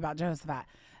movie about Jehoshaphat.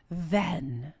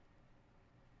 Then.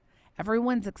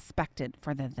 Everyone's expected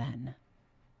for the then.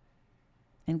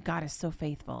 And God is so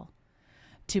faithful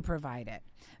to provide it.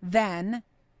 Then,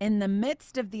 in the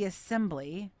midst of the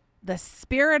assembly, the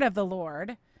Spirit of the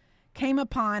Lord came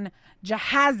upon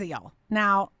Jahaziel.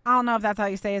 Now, I don't know if that's how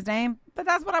you say his name, but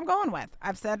that's what I'm going with.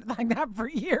 I've said it like that for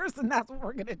years, and that's what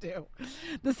we're going to do.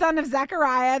 The son of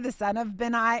Zechariah, the son of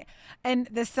Benai, and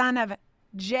the son of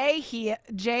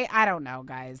I don't know,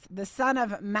 guys. The son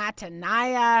of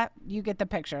Mattaniah. You get the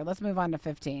picture. Let's move on to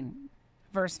 15.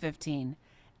 Verse 15.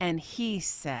 And he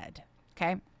said,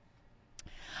 okay?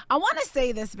 I want to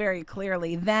say this very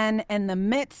clearly. Then, in the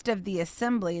midst of the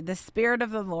assembly, the Spirit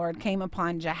of the Lord came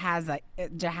upon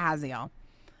Jahaziel.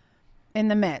 In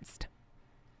the midst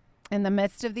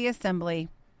of the assembly,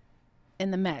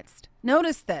 in the midst.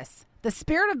 Notice this. The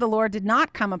Spirit of the Lord did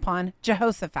not come upon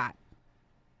Jehoshaphat.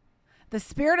 The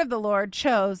Spirit of the Lord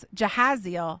chose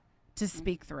Jahaziel to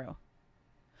speak through.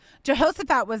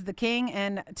 Jehoshaphat was the king,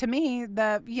 and to me,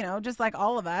 just like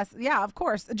all of us, yeah, of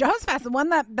course, Jehoshaphat's the one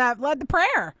that led the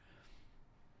prayer.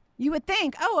 You would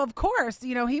think, of course,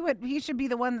 he should be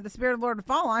the one that the Spirit of the Lord would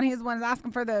fall on. He's the one that's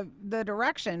asking for the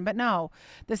direction. But no,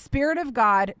 the Spirit of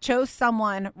God chose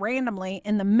someone randomly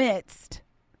in the midst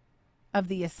of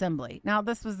the assembly. Now,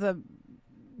 this was the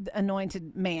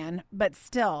anointed man, but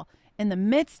still, in the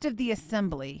midst of the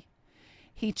assembly,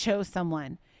 he chose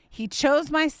someone. He chose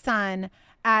my son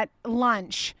at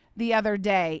lunch the other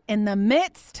day. In the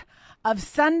midst of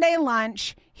Sunday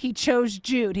lunch, he chose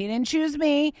Jude. He didn't choose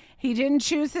me. He didn't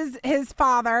choose his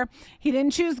father. He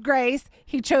didn't choose Grace.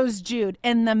 He chose Jude.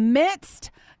 In the midst,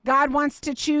 God wants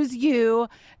to choose you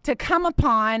to come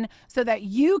upon so that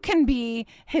you can be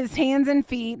his hands and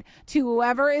feet to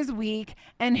whoever is weak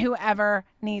and whoever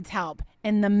needs help.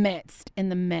 In the midst, he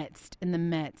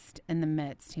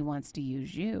wants to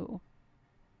use you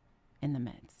in the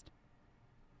midst.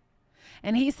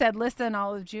 And he said, listen,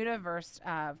 all of Judah, verse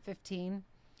 15,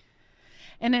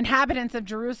 and inhabitants of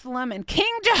Jerusalem and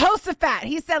King Jehoshaphat.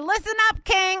 He said, listen up,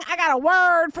 king, I got a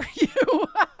word for you.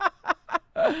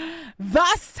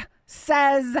 Thus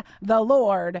says the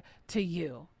Lord to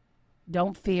you.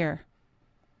 Don't fear.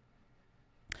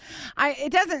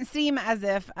 It doesn't seem as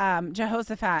if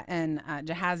Jehoshaphat and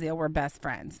Jahaziel were best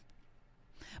friends.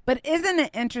 But isn't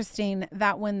it interesting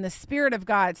that when the Spirit of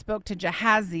God spoke to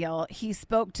Jahaziel, he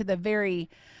spoke to the very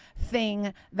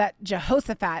thing that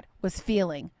Jehoshaphat was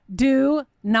feeling? Do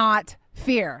not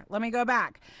fear. Let me go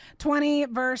back. 20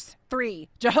 verse 3.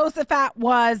 Jehoshaphat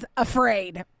was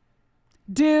afraid.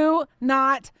 Do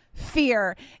not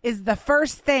fear is the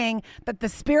first thing that the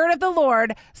Spirit of the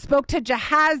Lord spoke to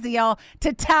Jahaziel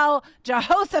to tell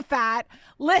Jehoshaphat.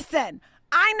 Listen,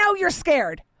 I know you're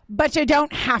scared, but you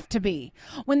don't have to be.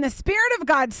 When the Spirit of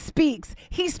God speaks,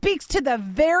 he speaks to the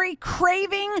very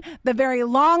craving, the very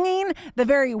longing, the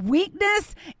very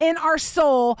weakness in our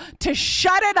soul to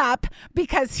shut it up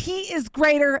because he is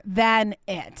greater than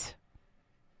it.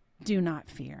 Do not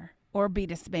fear or be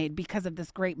dismayed because of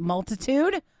this great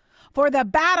multitude. For the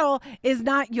battle is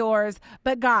not yours,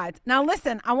 but God's. Now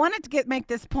listen, I wanted to make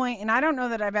this point, and I don't know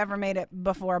that I've ever made it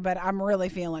before, but I'm really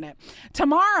feeling it.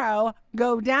 Tomorrow,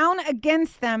 go down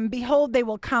against them. Behold, they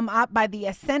will come up by the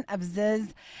ascent of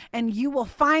Ziz, and you will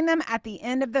find them at the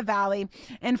end of the valley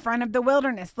in front of the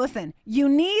wilderness. Listen, you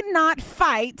need not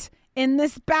fight in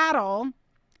this battle.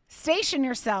 Station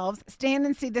yourselves, stand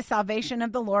and see the salvation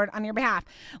of the Lord on your behalf.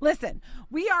 Listen,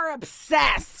 we are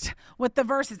obsessed with the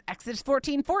verses. Exodus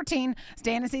 14:14,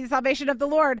 stand and see the salvation of the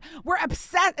Lord. We're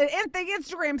obsessed and think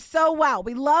Instagram so well.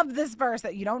 We love this verse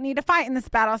that you don't need to fight in this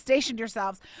battle, station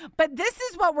yourselves. But this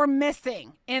is what we're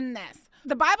missing in this.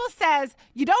 The Bible says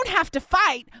you don't have to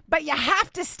fight, but you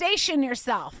have to station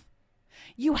yourself.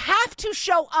 You have to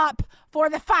show up for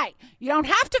the fight. You don't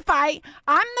have to fight.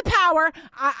 I'm the power.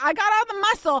 I got all the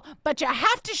muscle, but you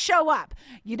have to show up.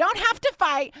 You don't have to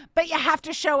fight, but you have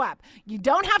to show up. You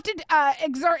don't have to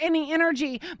exert any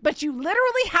energy, but you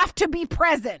literally have to be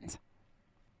present.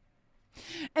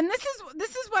 And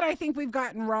this is what I think we've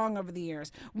gotten wrong over the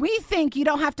years. We think you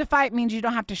don't have to fight means you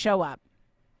don't have to show up.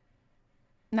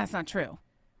 And that's not true.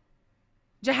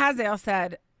 Jehaziel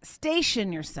said,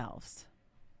 station yourselves.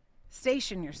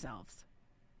 Station yourselves.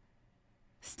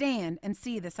 Stand and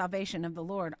see the salvation of the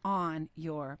Lord on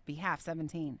your behalf.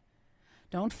 17.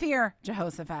 Don't fear,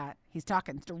 Jehoshaphat. He's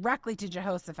talking directly to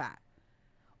Jehoshaphat.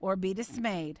 Or be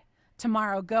dismayed.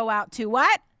 Tomorrow go out to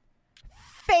what?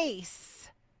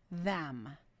 Face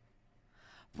them.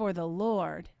 For the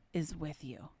Lord is with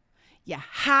you. You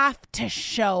have to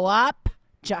show up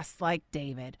just like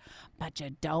David, but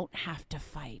you don't have to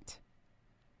fight.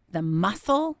 The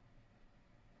muscle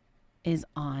is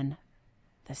on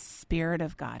the Spirit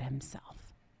of God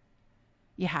himself.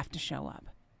 You have to show up.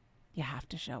 You have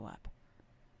to show up.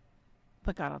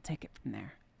 But God will take it from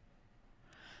there.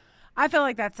 I feel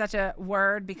like that's such a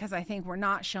word because I think we're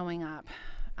not showing up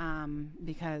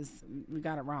because we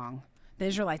got it wrong. The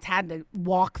Israelites had to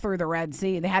walk through the Red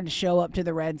Sea. They had to show up to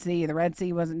the Red Sea. The Red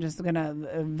Sea wasn't just going to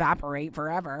evaporate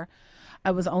forever.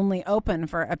 It was only open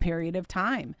for a period of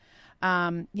time.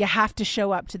 You have to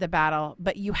show up to the battle,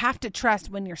 but you have to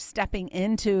trust when you're stepping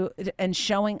into and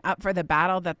showing up for the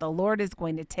battle that the Lord is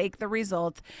going to take the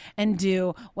results and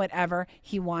do whatever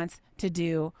he wants to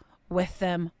do with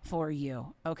them for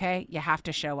you. Okay. You have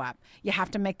to show up. You have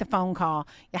to make the phone call.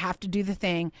 You have to do the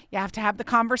thing. You have to have the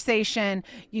conversation.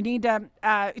 You need to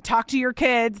talk to your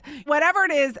kids, whatever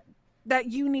it is that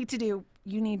you need to do,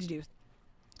 you need to do.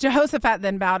 Jehoshaphat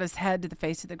then bowed his head to the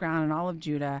face of the ground, and all of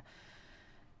Judah,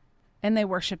 and they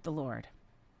worshiped the Lord.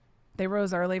 They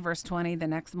rose early, verse 20, the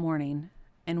next morning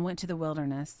and went to the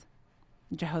wilderness.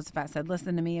 Jehoshaphat said,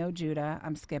 listen to me, O Judah,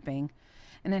 I'm skipping,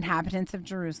 and inhabitants of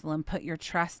Jerusalem, put your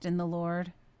trust in the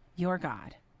Lord, your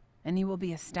God, and you will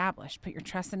be established. Put your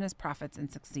trust in his prophets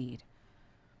and succeed.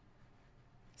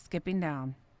 Skipping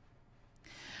down.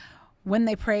 When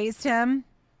they praised him,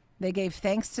 they gave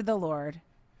thanks to the Lord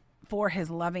for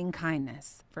his loving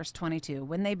kindness. Verse 22,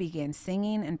 when they began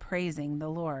singing and praising the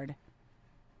Lord,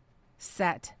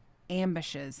 set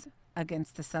ambushes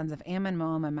against the sons of Ammon,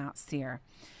 Moab, and Mount Seir,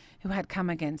 who had come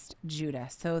against Judah.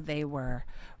 So they were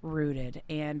rooted,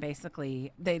 and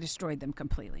basically they destroyed them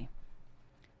completely.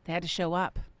 They had to show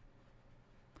up.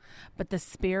 But the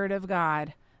Spirit of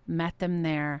God met them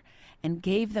there and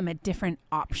gave them a different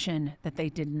option that they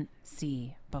didn't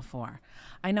see before.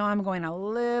 I know I'm going a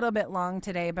little bit long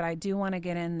today, but I do want to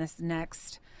get in this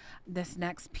next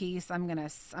piece. I'm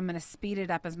gonna speed it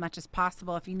up as much as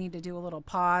possible. If you need to do a little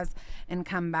pause and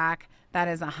come back, that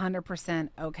is 100%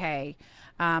 okay.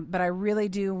 But I really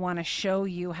do want to show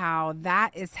you how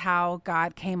that is how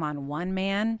God came on one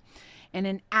man. And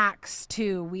in Acts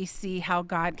 2, we see how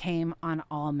God came on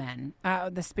all men.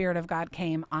 The Spirit of God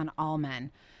came on all men.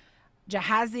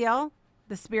 Jehaziel,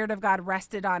 the Spirit of God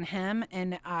rested on him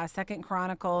in 2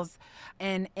 Chronicles.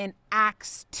 And in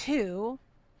Acts 2,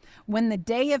 when the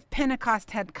day of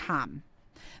Pentecost had come,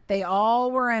 they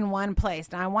all were in one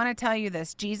place. Now, I want to tell you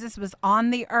this. Jesus was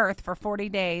on the earth for 40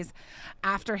 days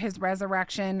after his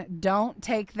resurrection. Don't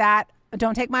take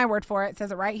my word for it. It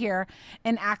says it right here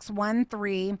in Acts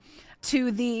 1:3.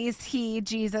 To these, he,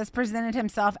 Jesus, presented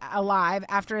himself alive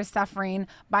after his suffering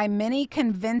by many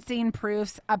convincing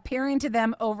proofs, appearing to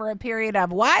them over a period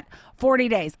of what? 40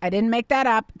 days. I didn't make that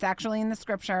up. It's actually in the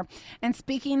scripture. And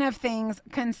speaking of things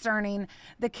concerning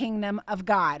the kingdom of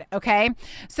God. Okay.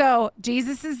 So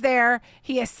Jesus is there.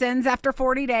 He ascends after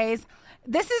 40 days.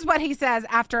 This is what he says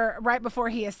right before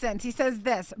he ascends. He says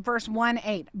this, verse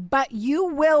 1:8, but you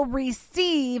will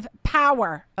receive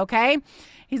power. Okay.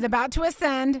 He's about to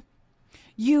ascend.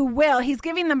 He's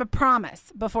giving them a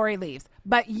promise before he leaves,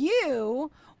 but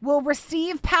you will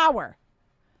receive power.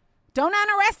 Don't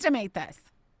underestimate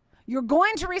this. You're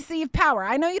going to receive power.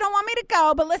 I know you don't want me to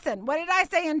go, but listen, what did I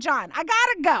say in John? I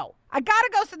gotta go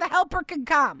so the helper can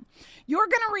come. You're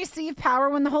going to receive power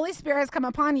when the Holy Spirit has come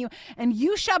upon you, and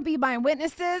you shall be my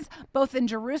witnesses, both in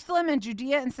Jerusalem and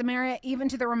Judea and Samaria, even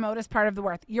to the remotest part of the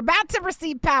earth. You're about to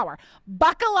receive power.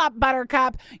 Buckle up,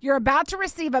 Buttercup. You're about to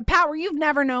receive a power you've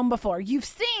never known before. You've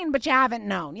seen, but you haven't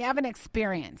known. You haven't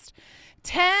experienced.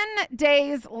 10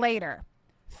 days later,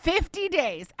 50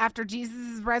 days after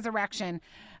Jesus' resurrection,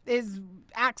 is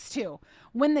Acts 2.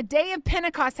 When the day of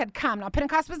Pentecost had come. Now,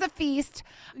 Pentecost was a feast.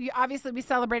 Obviously, we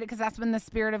celebrate it because that's when the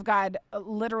Spirit of God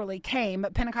literally came.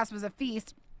 But Pentecost was a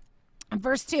feast.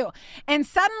 Verse 2, and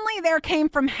suddenly there came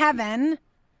from heaven,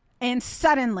 and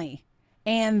suddenly,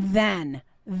 and then,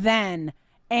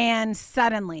 and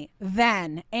suddenly,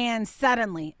 then, and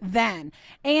suddenly, then,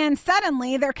 and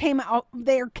suddenly there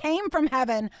came from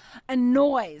heaven a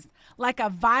noise like a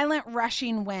violent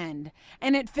rushing wind,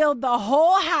 and it filled the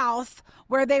whole house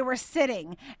where they were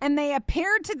sitting, and they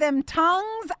appeared to them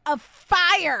tongues of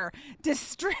fire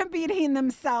distributing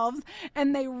themselves,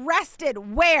 and they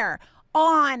rested where?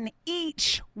 On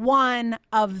each one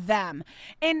of them.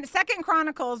 In 2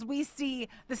 Chronicles, we see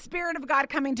the Spirit of God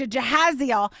coming to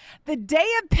Jehaziel the day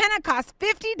of Pentecost,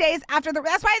 50 days after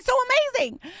that's why it's so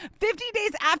amazing. 50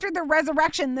 days after the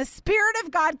resurrection, the Spirit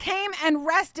of God came and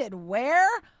rested where?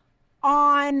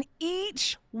 On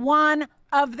each one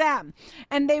of them.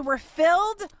 And they were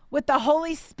filled with the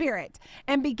Holy Spirit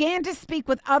and began to speak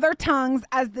with other tongues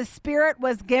as the Spirit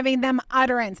was giving them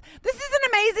utterance. This is an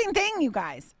amazing thing, you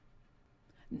guys.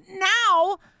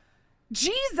 Now,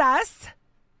 Jesus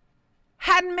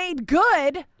had made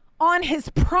good on his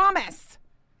promise.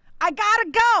 I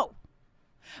gotta go.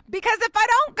 Because if I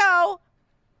don't go,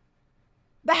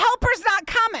 the helper's not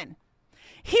coming.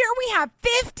 Here we have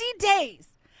 50 days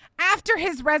after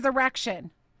his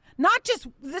resurrection. Not just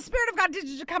the Spirit of God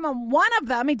didn't just come on one of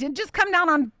them. He didn't just come down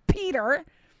on Peter.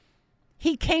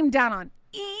 He came down on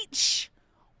each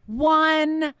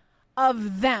one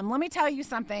of them. Let me tell you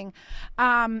something.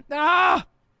 I'm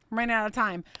running out of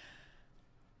time.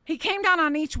 He came down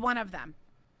on each one of them.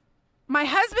 My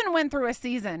husband went through a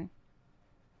season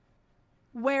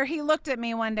where he looked at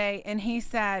me one day and he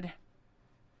said,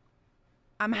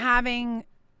 I'm having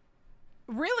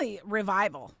really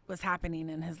revival was happening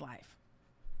in his life.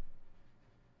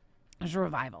 There's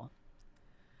revival.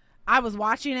 I was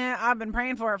watching it. I've been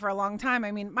praying for it for a long time.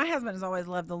 I mean, my husband has always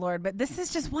loved the Lord, but this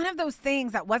is just one of those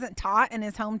things that wasn't taught in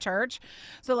his home church.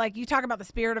 So like you talk about the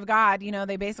Spirit of God, you know,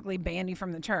 they basically banned you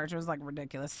from the church. It was like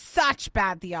ridiculous. Such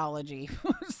bad theology.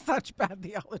 Such bad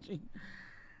theology.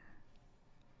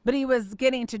 But he was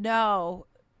getting to know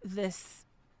this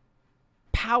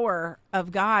power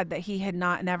of God that he had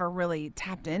never really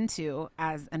tapped into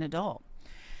as an adult.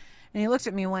 And he looked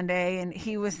at me one day and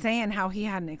he was saying how he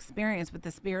had an experience with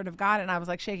the Spirit of God. And I was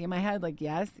like shaking my head like,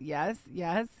 yes, yes,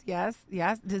 yes, yes,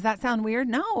 yes. Does that sound weird?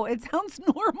 No, it sounds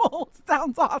normal. It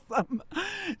sounds awesome.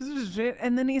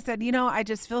 And then he said, you know, I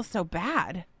just feel so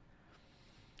bad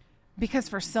because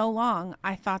for so long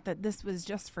I thought that this was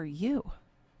just for you.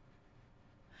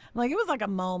 Like it was like a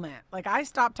moment. Like I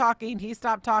stopped talking. He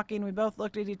stopped talking. We both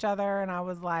looked at each other and I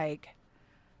was like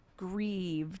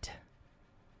grieved.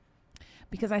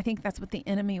 Because I think that's what the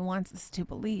enemy wants us to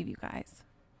believe, you guys.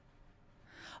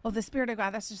 Oh, the Spirit of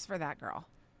God, that's just for that girl.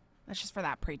 That's just for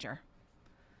that preacher.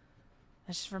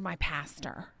 That's just for my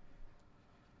pastor.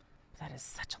 That is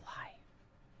such a lie.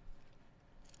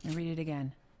 Let me read it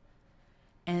again.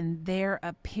 And there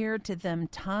appeared to them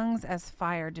tongues as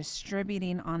fire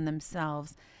distributing on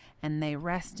themselves, and they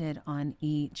rested on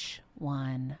each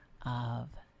one of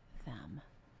them.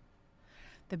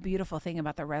 The beautiful thing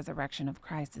about the resurrection of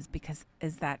Christ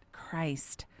is that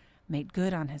Christ made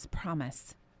good on his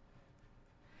promise.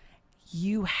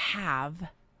 You have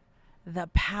the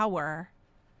power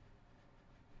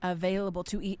available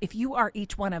to if you are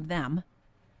each one of them,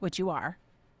 which you are,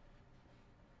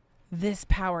 this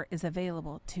power is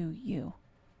available to you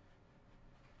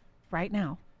right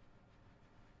now,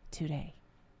 today,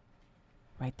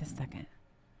 right this second.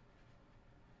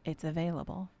 It's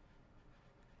available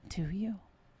to you.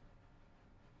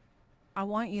 I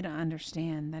want you to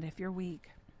understand that if you're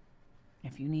weak,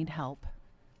 if you need help,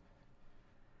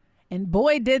 and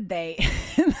boy did they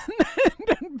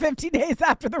 50 days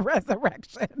after the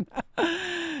resurrection,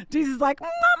 Jesus is like, I'm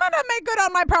going to make good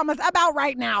on my promise about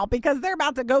right now because they're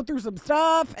about to go through some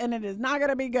stuff and it is not going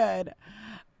to be good.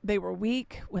 They were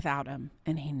weak without him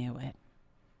and he knew it.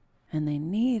 And they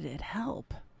needed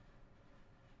help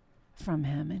from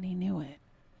him and he knew it.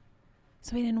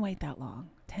 So he didn't wait that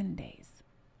long, 10 days.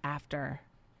 After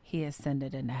he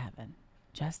ascended into heaven,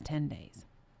 just 10 days.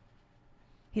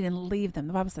 He didn't leave them.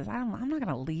 The Bible says, I'm not going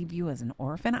to leave you as an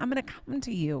orphan. I'm going to come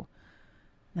to you.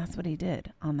 And that's what he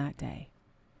did on that day.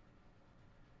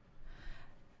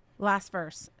 Last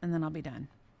verse, and then I'll be done.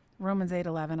 Romans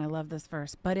 8:11, I love this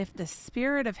verse. But if the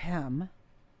Spirit of him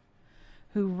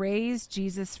who raised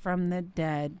Jesus from the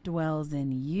dead dwells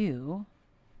in you,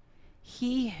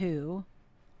 he who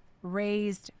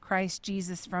raised Christ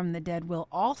Jesus from the dead will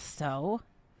also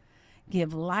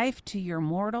give life to your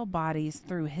mortal bodies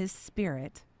through his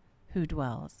Spirit who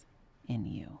dwells in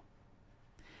you.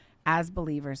 As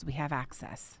believers, we have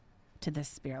access to this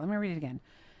Spirit. Let me read it again.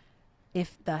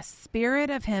 If the spirit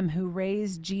of him who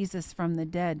raised Jesus from the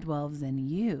dead dwells in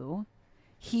you,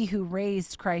 he who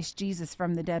raised Christ Jesus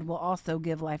from the dead will also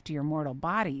give life to your mortal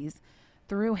bodies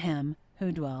through him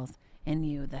who dwells in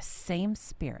you. The same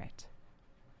spirit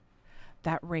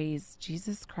that raised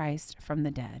Jesus Christ from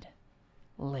the dead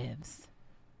lives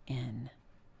in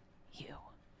you.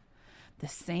 The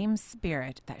same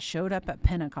spirit that showed up at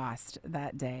Pentecost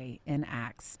that day in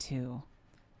Acts 2.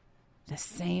 The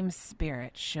same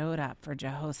spirit showed up for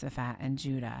Jehoshaphat and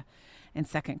Judah in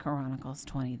 2 Chronicles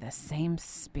 20. The same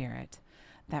spirit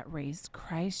that raised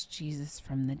Christ Jesus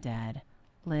from the dead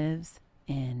lives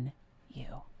in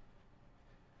you.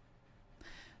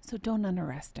 So don't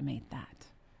underestimate that.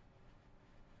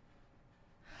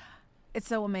 It's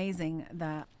so amazing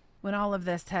that when all of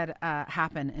this had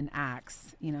happened in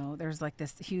Acts, there's like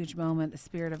this huge moment. The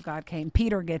Spirit of God came.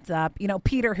 Peter gets up.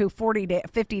 Peter, who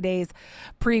 50 days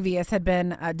previous had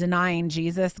been denying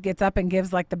Jesus, gets up and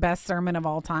gives like the best sermon of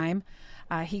all time.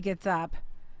 He gets up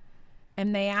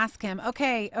and they ask him,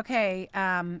 okay,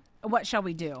 what shall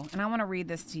we do? And I want to read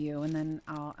this to you, and then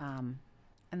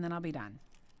I'll be done.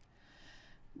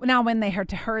 Now, when they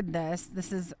heard this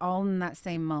is all in that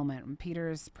same moment when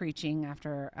Peter's preaching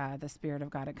after the Spirit of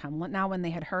God had come. Now, when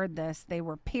they had heard this, they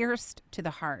were pierced to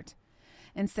the heart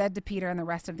and said to Peter and the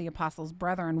rest of the apostles,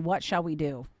 "Brethren, what shall we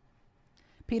do?"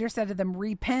 Peter said to them,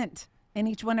 "Repent, and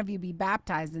each one of you be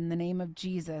baptized in the name of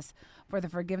Jesus for the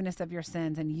forgiveness of your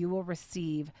sins, and you will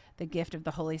receive the gift of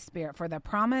the Holy Spirit. For the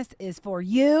promise is for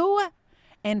you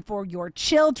and for your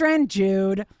children,"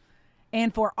 Jude,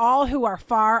 "and for all who are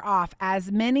far off,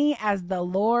 as many as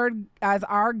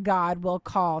our God will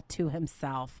call to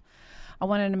himself." I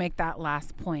wanted to make that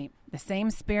last point. The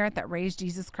same spirit that raised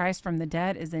Jesus Christ from the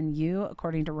dead is in you,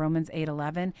 according to Romans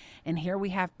 8:11. And here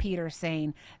we have Peter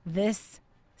saying, this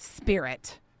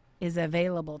spirit is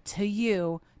available to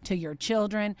you, to your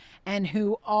children, and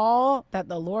who all that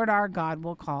the Lord our God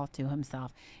will call to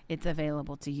himself. It's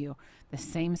available to you. The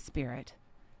same spirit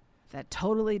that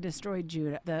totally destroyed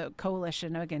Judah, the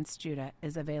coalition against Judah,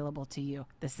 is available to you.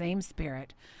 The same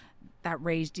spirit that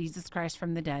raised Jesus Christ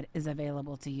from the dead is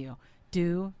available to you.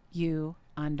 Do you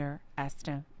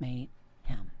underestimate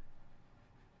him?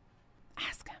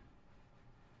 Ask him.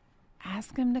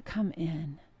 Ask him to come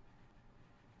in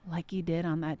like he did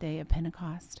on that day of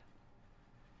Pentecost.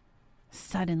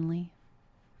 Suddenly.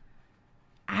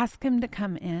 Ask him to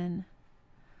come in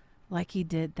like he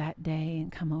did that day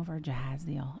and come over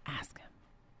Jahaziel. Ask him.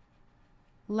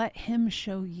 Let him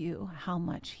show you how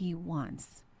much he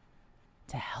wants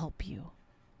to help you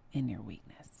in your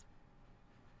weakness.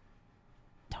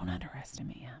 Don't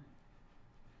underestimate him.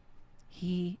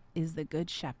 He is the good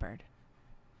shepherd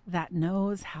that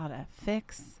knows how to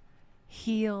fix,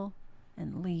 heal,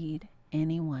 and lead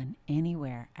anyone,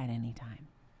 anywhere, at any time,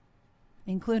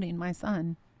 including my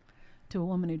son, to a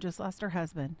woman who just lost her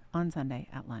husband on Sunday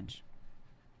at lunch.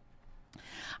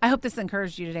 I hope this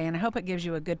encouraged you today, and I hope it gives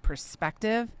you a good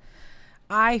perspective.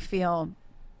 I feel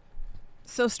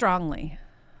so strongly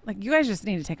like you guys just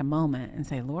need to take a moment and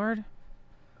say, Lord,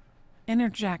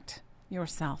 interject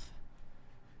yourself.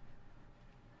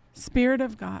 Spirit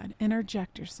of God,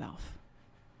 interject yourself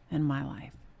in my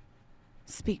life.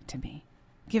 Speak to me.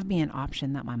 Give me an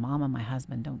option that my mom and my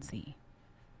husband don't see,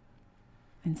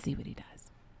 and see what he does.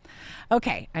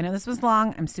 Okay, I know this was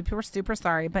long. I'm super, super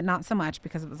sorry, but not so much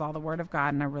because it was all the Word of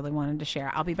God and I really wanted to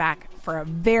share. I'll be back for a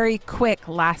very quick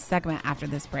last segment after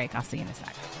this break. I'll see you in a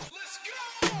sec.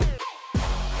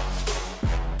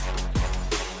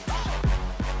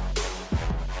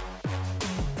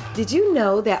 Did you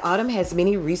know that Autumn has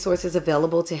many resources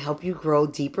available to help you grow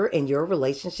deeper in your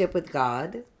relationship with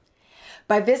God?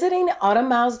 By visiting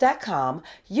autumnmiles.com,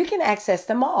 you can access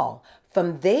them all.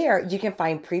 From there, you can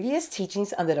find previous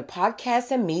teachings under the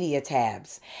podcast and media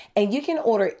tabs, and you can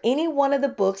order any one of the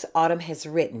books Autumn has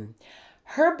written.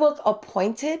 Her book,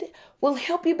 Appointed, will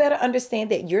help you better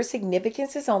understand that your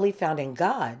significance is only found in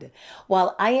God,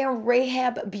 while I Am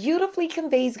Rahab beautifully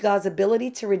conveys God's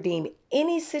ability to redeem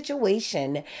any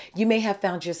situation you may have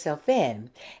found yourself in.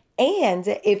 And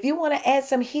if you want to add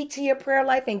some heat to your prayer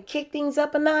life and kick things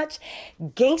up a notch,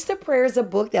 Gangster Prayer is a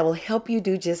book that will help you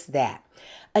do just that.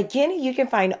 Again, you can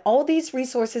find all these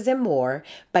resources and more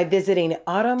by visiting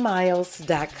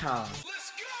autumnmiles.com.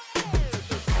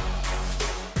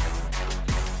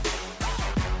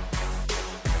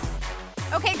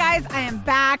 Okay, guys, I am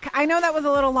back. I know that was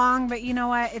a little long, but you know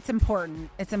what? It's important.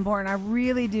 It's important. I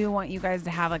really do want you guys to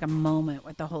have like a moment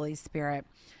with the Holy Spirit.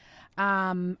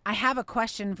 I have a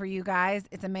question for you guys.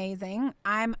 It's amazing.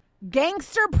 I'm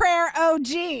Gangster Prayer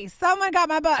OG. Someone got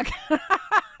my book.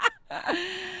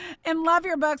 And Love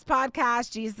Your Books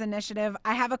podcast, Jesus Initiative,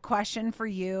 I have a question for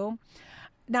you.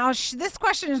 Now, this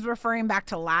question is referring back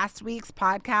to last week's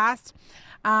podcast.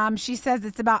 She says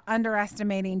it's about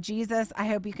underestimating Jesus. I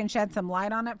hope you can shed some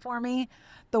light on it for me.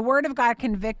 The Word of God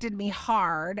convicted me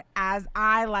hard, as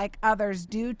I, like others,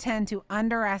 do tend to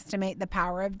underestimate the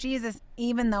power of Jesus,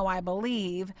 even though I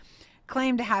believe,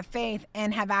 claim to have faith,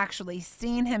 and have actually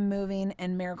seen him moving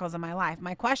in miracles in my life.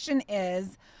 My question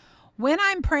is, when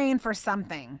I'm praying for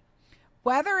something,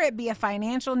 whether it be a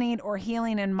financial need or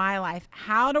healing in my life,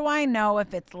 how do I know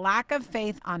if it's lack of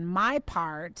faith on my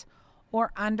part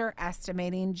or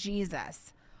underestimating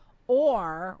Jesus?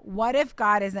 Or what if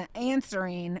God isn't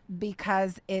answering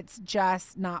because it's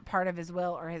just not part of his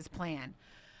will or his plan?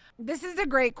 This is a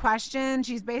great question.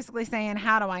 She's basically saying,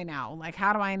 how do I know? Like,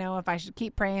 how do I know if I should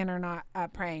keep praying or not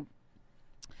praying?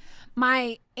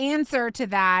 My answer to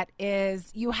that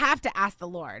is you have to ask the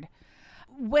Lord.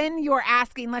 When you're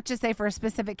asking, let's just say for a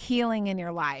specific healing in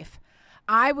your life,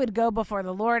 I would go before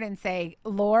the Lord and say,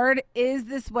 Lord, is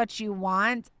this what you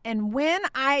want? And when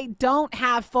I don't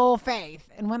have full faith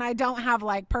and when I don't have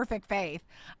like perfect faith,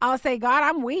 I'll say, God,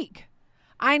 I'm weak.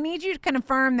 I need you to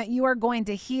confirm that you are going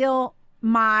to heal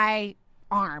my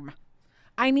arm.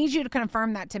 I need you to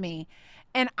confirm that to me.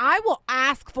 And I will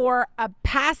ask for a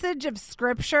passage of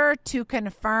scripture to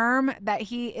confirm that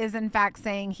he is in fact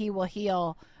saying he will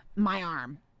heal my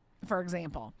arm, for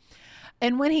example.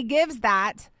 And when he gives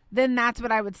that, then that's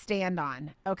what I would stand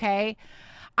on. Okay.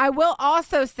 I will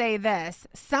also say this.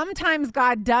 Sometimes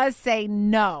God does say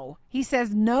no. He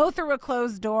says no through a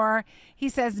closed door. He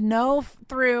says no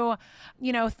through,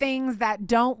 things that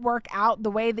don't work out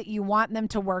the way that you want them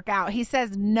to work out. He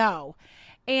says no.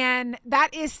 And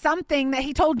that is something that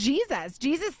he told Jesus.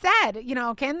 Jesus said,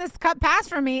 can this cup pass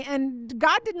from me? And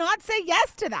God did not say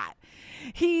yes to that.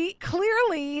 He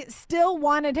clearly still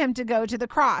wanted him to go to the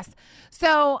cross.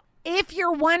 So if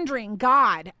you're wondering,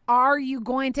 God, are you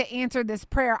going to answer this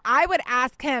prayer? I would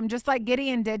ask him, just like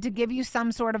Gideon did, to give you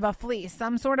some sort of a fleece,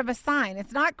 some sort of a sign.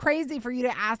 It's not crazy for you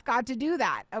to ask God to do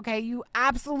that. Okay. You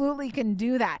absolutely can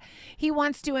do that. He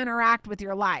wants to interact with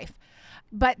your life.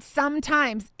 But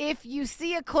sometimes if you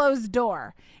see a closed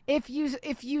door, if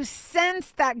you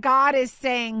sense that God is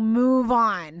saying, move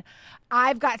on,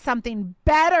 I've got something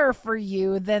better for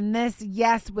you than this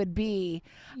yes would be,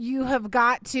 you have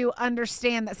got to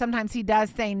understand that sometimes he does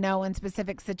say no in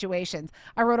specific situations.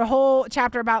 I wrote a whole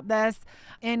chapter about this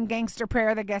in Gangster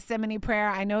Prayer, the Gethsemane prayer.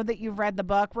 I know that you've read the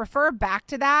book. Refer back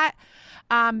to that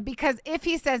because if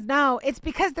he says no, it's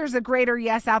because there's a greater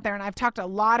yes out there. And I've talked a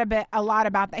lot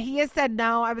about that. He has said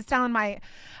no. I was telling my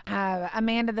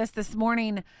Amanda this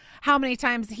morning, how many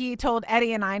times he told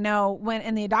Eddie and I no when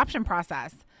in the adoption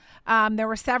process. There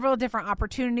were several different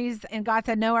opportunities and God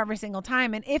said no every single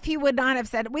time. And if he would not have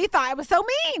said, we thought it was so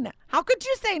mean. How could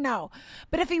you say no?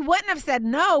 But if he wouldn't have said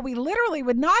no, we literally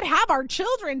would not have our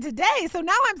children today. So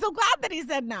now I'm so glad that he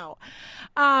said no.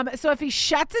 So if he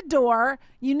shuts a door,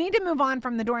 you need to move on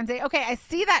from the door and say, okay, I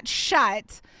see that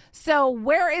shut. So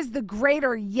where is the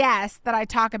greater yes that I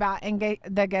talk about in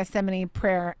the Gethsemane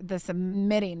prayer, the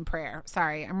submitting prayer?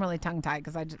 Sorry, I'm really tongue-tied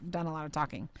because I've done a lot of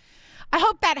talking. I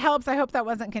hope that helps. I hope that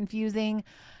wasn't confusing.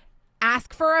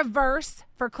 Ask for a verse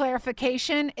for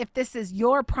clarification if this is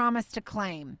your promise to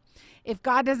claim. If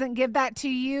God doesn't give that to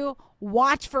you,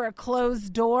 watch for a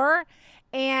closed door.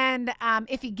 And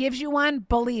if he gives you one,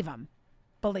 believe him.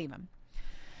 Believe him.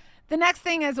 The next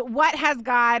thing is, what has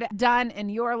God done in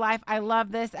your life? I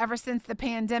love this. Ever since the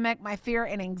pandemic, my fear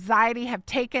and anxiety have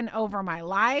taken over my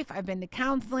life. I've been to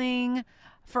counseling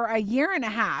for a year and a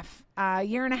half.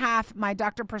 My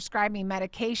doctor prescribed me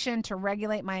medication to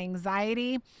regulate my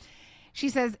anxiety. She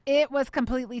says it was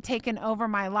completely taken over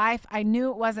my life. I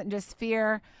knew it wasn't just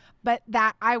fear, but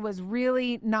that I was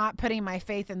really not putting my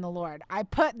faith in the Lord. I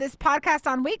put this podcast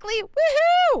on weekly.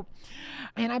 Woohoo!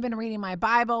 And I've been reading my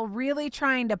Bible, really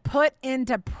trying to put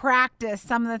into practice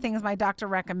some of the things my doctor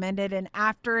recommended. And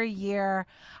after a year,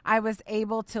 I was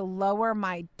able to lower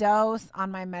my dose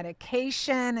on my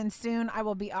medication, and soon I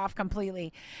will be off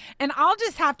completely. And I'll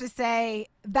just have to say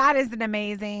that is an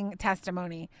amazing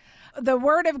testimony. The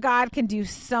Word of God can do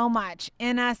so much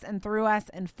in us and through us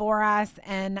and for us.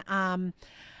 And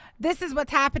this is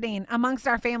what's happening amongst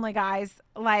our family, guys.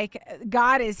 Like,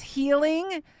 God is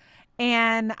healing.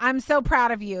 And I'm so proud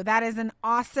of you. That is an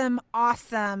awesome,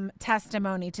 awesome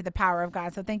testimony to the power of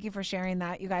God. So thank you for sharing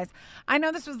that, you guys. I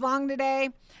know this was long today.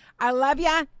 I love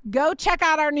you. Go check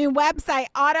out our new website,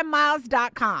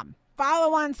 autumnmiles.com.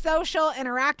 Follow on social,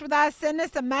 interact with us, send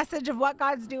us a message of what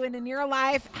God's doing in your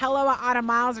life. Hello at Autumn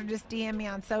Miles, or just DM me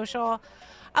on social.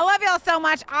 I love y'all so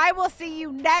much. I will see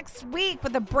you next week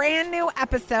with a brand new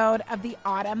episode of the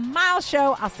Autumn Miles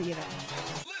Show. I'll see you then.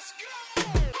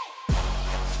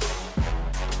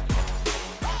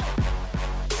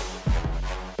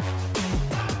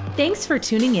 Thanks for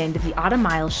tuning in to the Autumn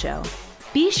Miles Show.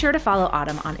 Be sure to follow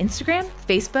Autumn on Instagram,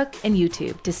 Facebook, and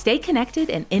YouTube to stay connected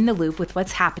and in the loop with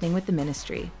what's happening with the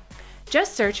ministry.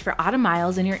 Just search for Autumn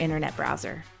Miles in your internet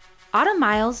browser.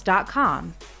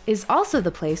 AutumnMiles.com is also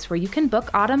the place where you can book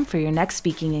Autumn for your next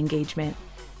speaking engagement.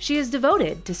 She is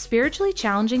devoted to spiritually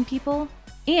challenging people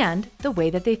and the way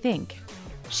that they think.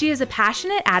 She is a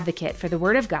passionate advocate for the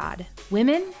Word of God,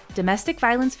 women, domestic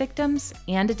violence victims,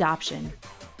 and adoption.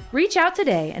 Reach out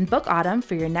today and book Autumn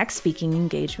for your next speaking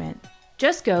engagement.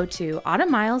 Just go to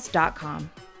AutumnMiles.com.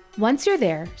 Once you're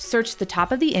there, search the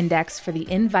top of the index for the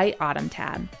Invite Autumn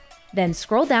tab. Then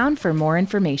scroll down for more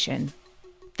information.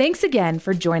 Thanks again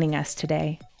for joining us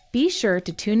today. Be sure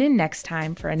to tune in next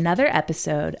time for another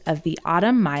episode of the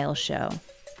Autumn Miles Show.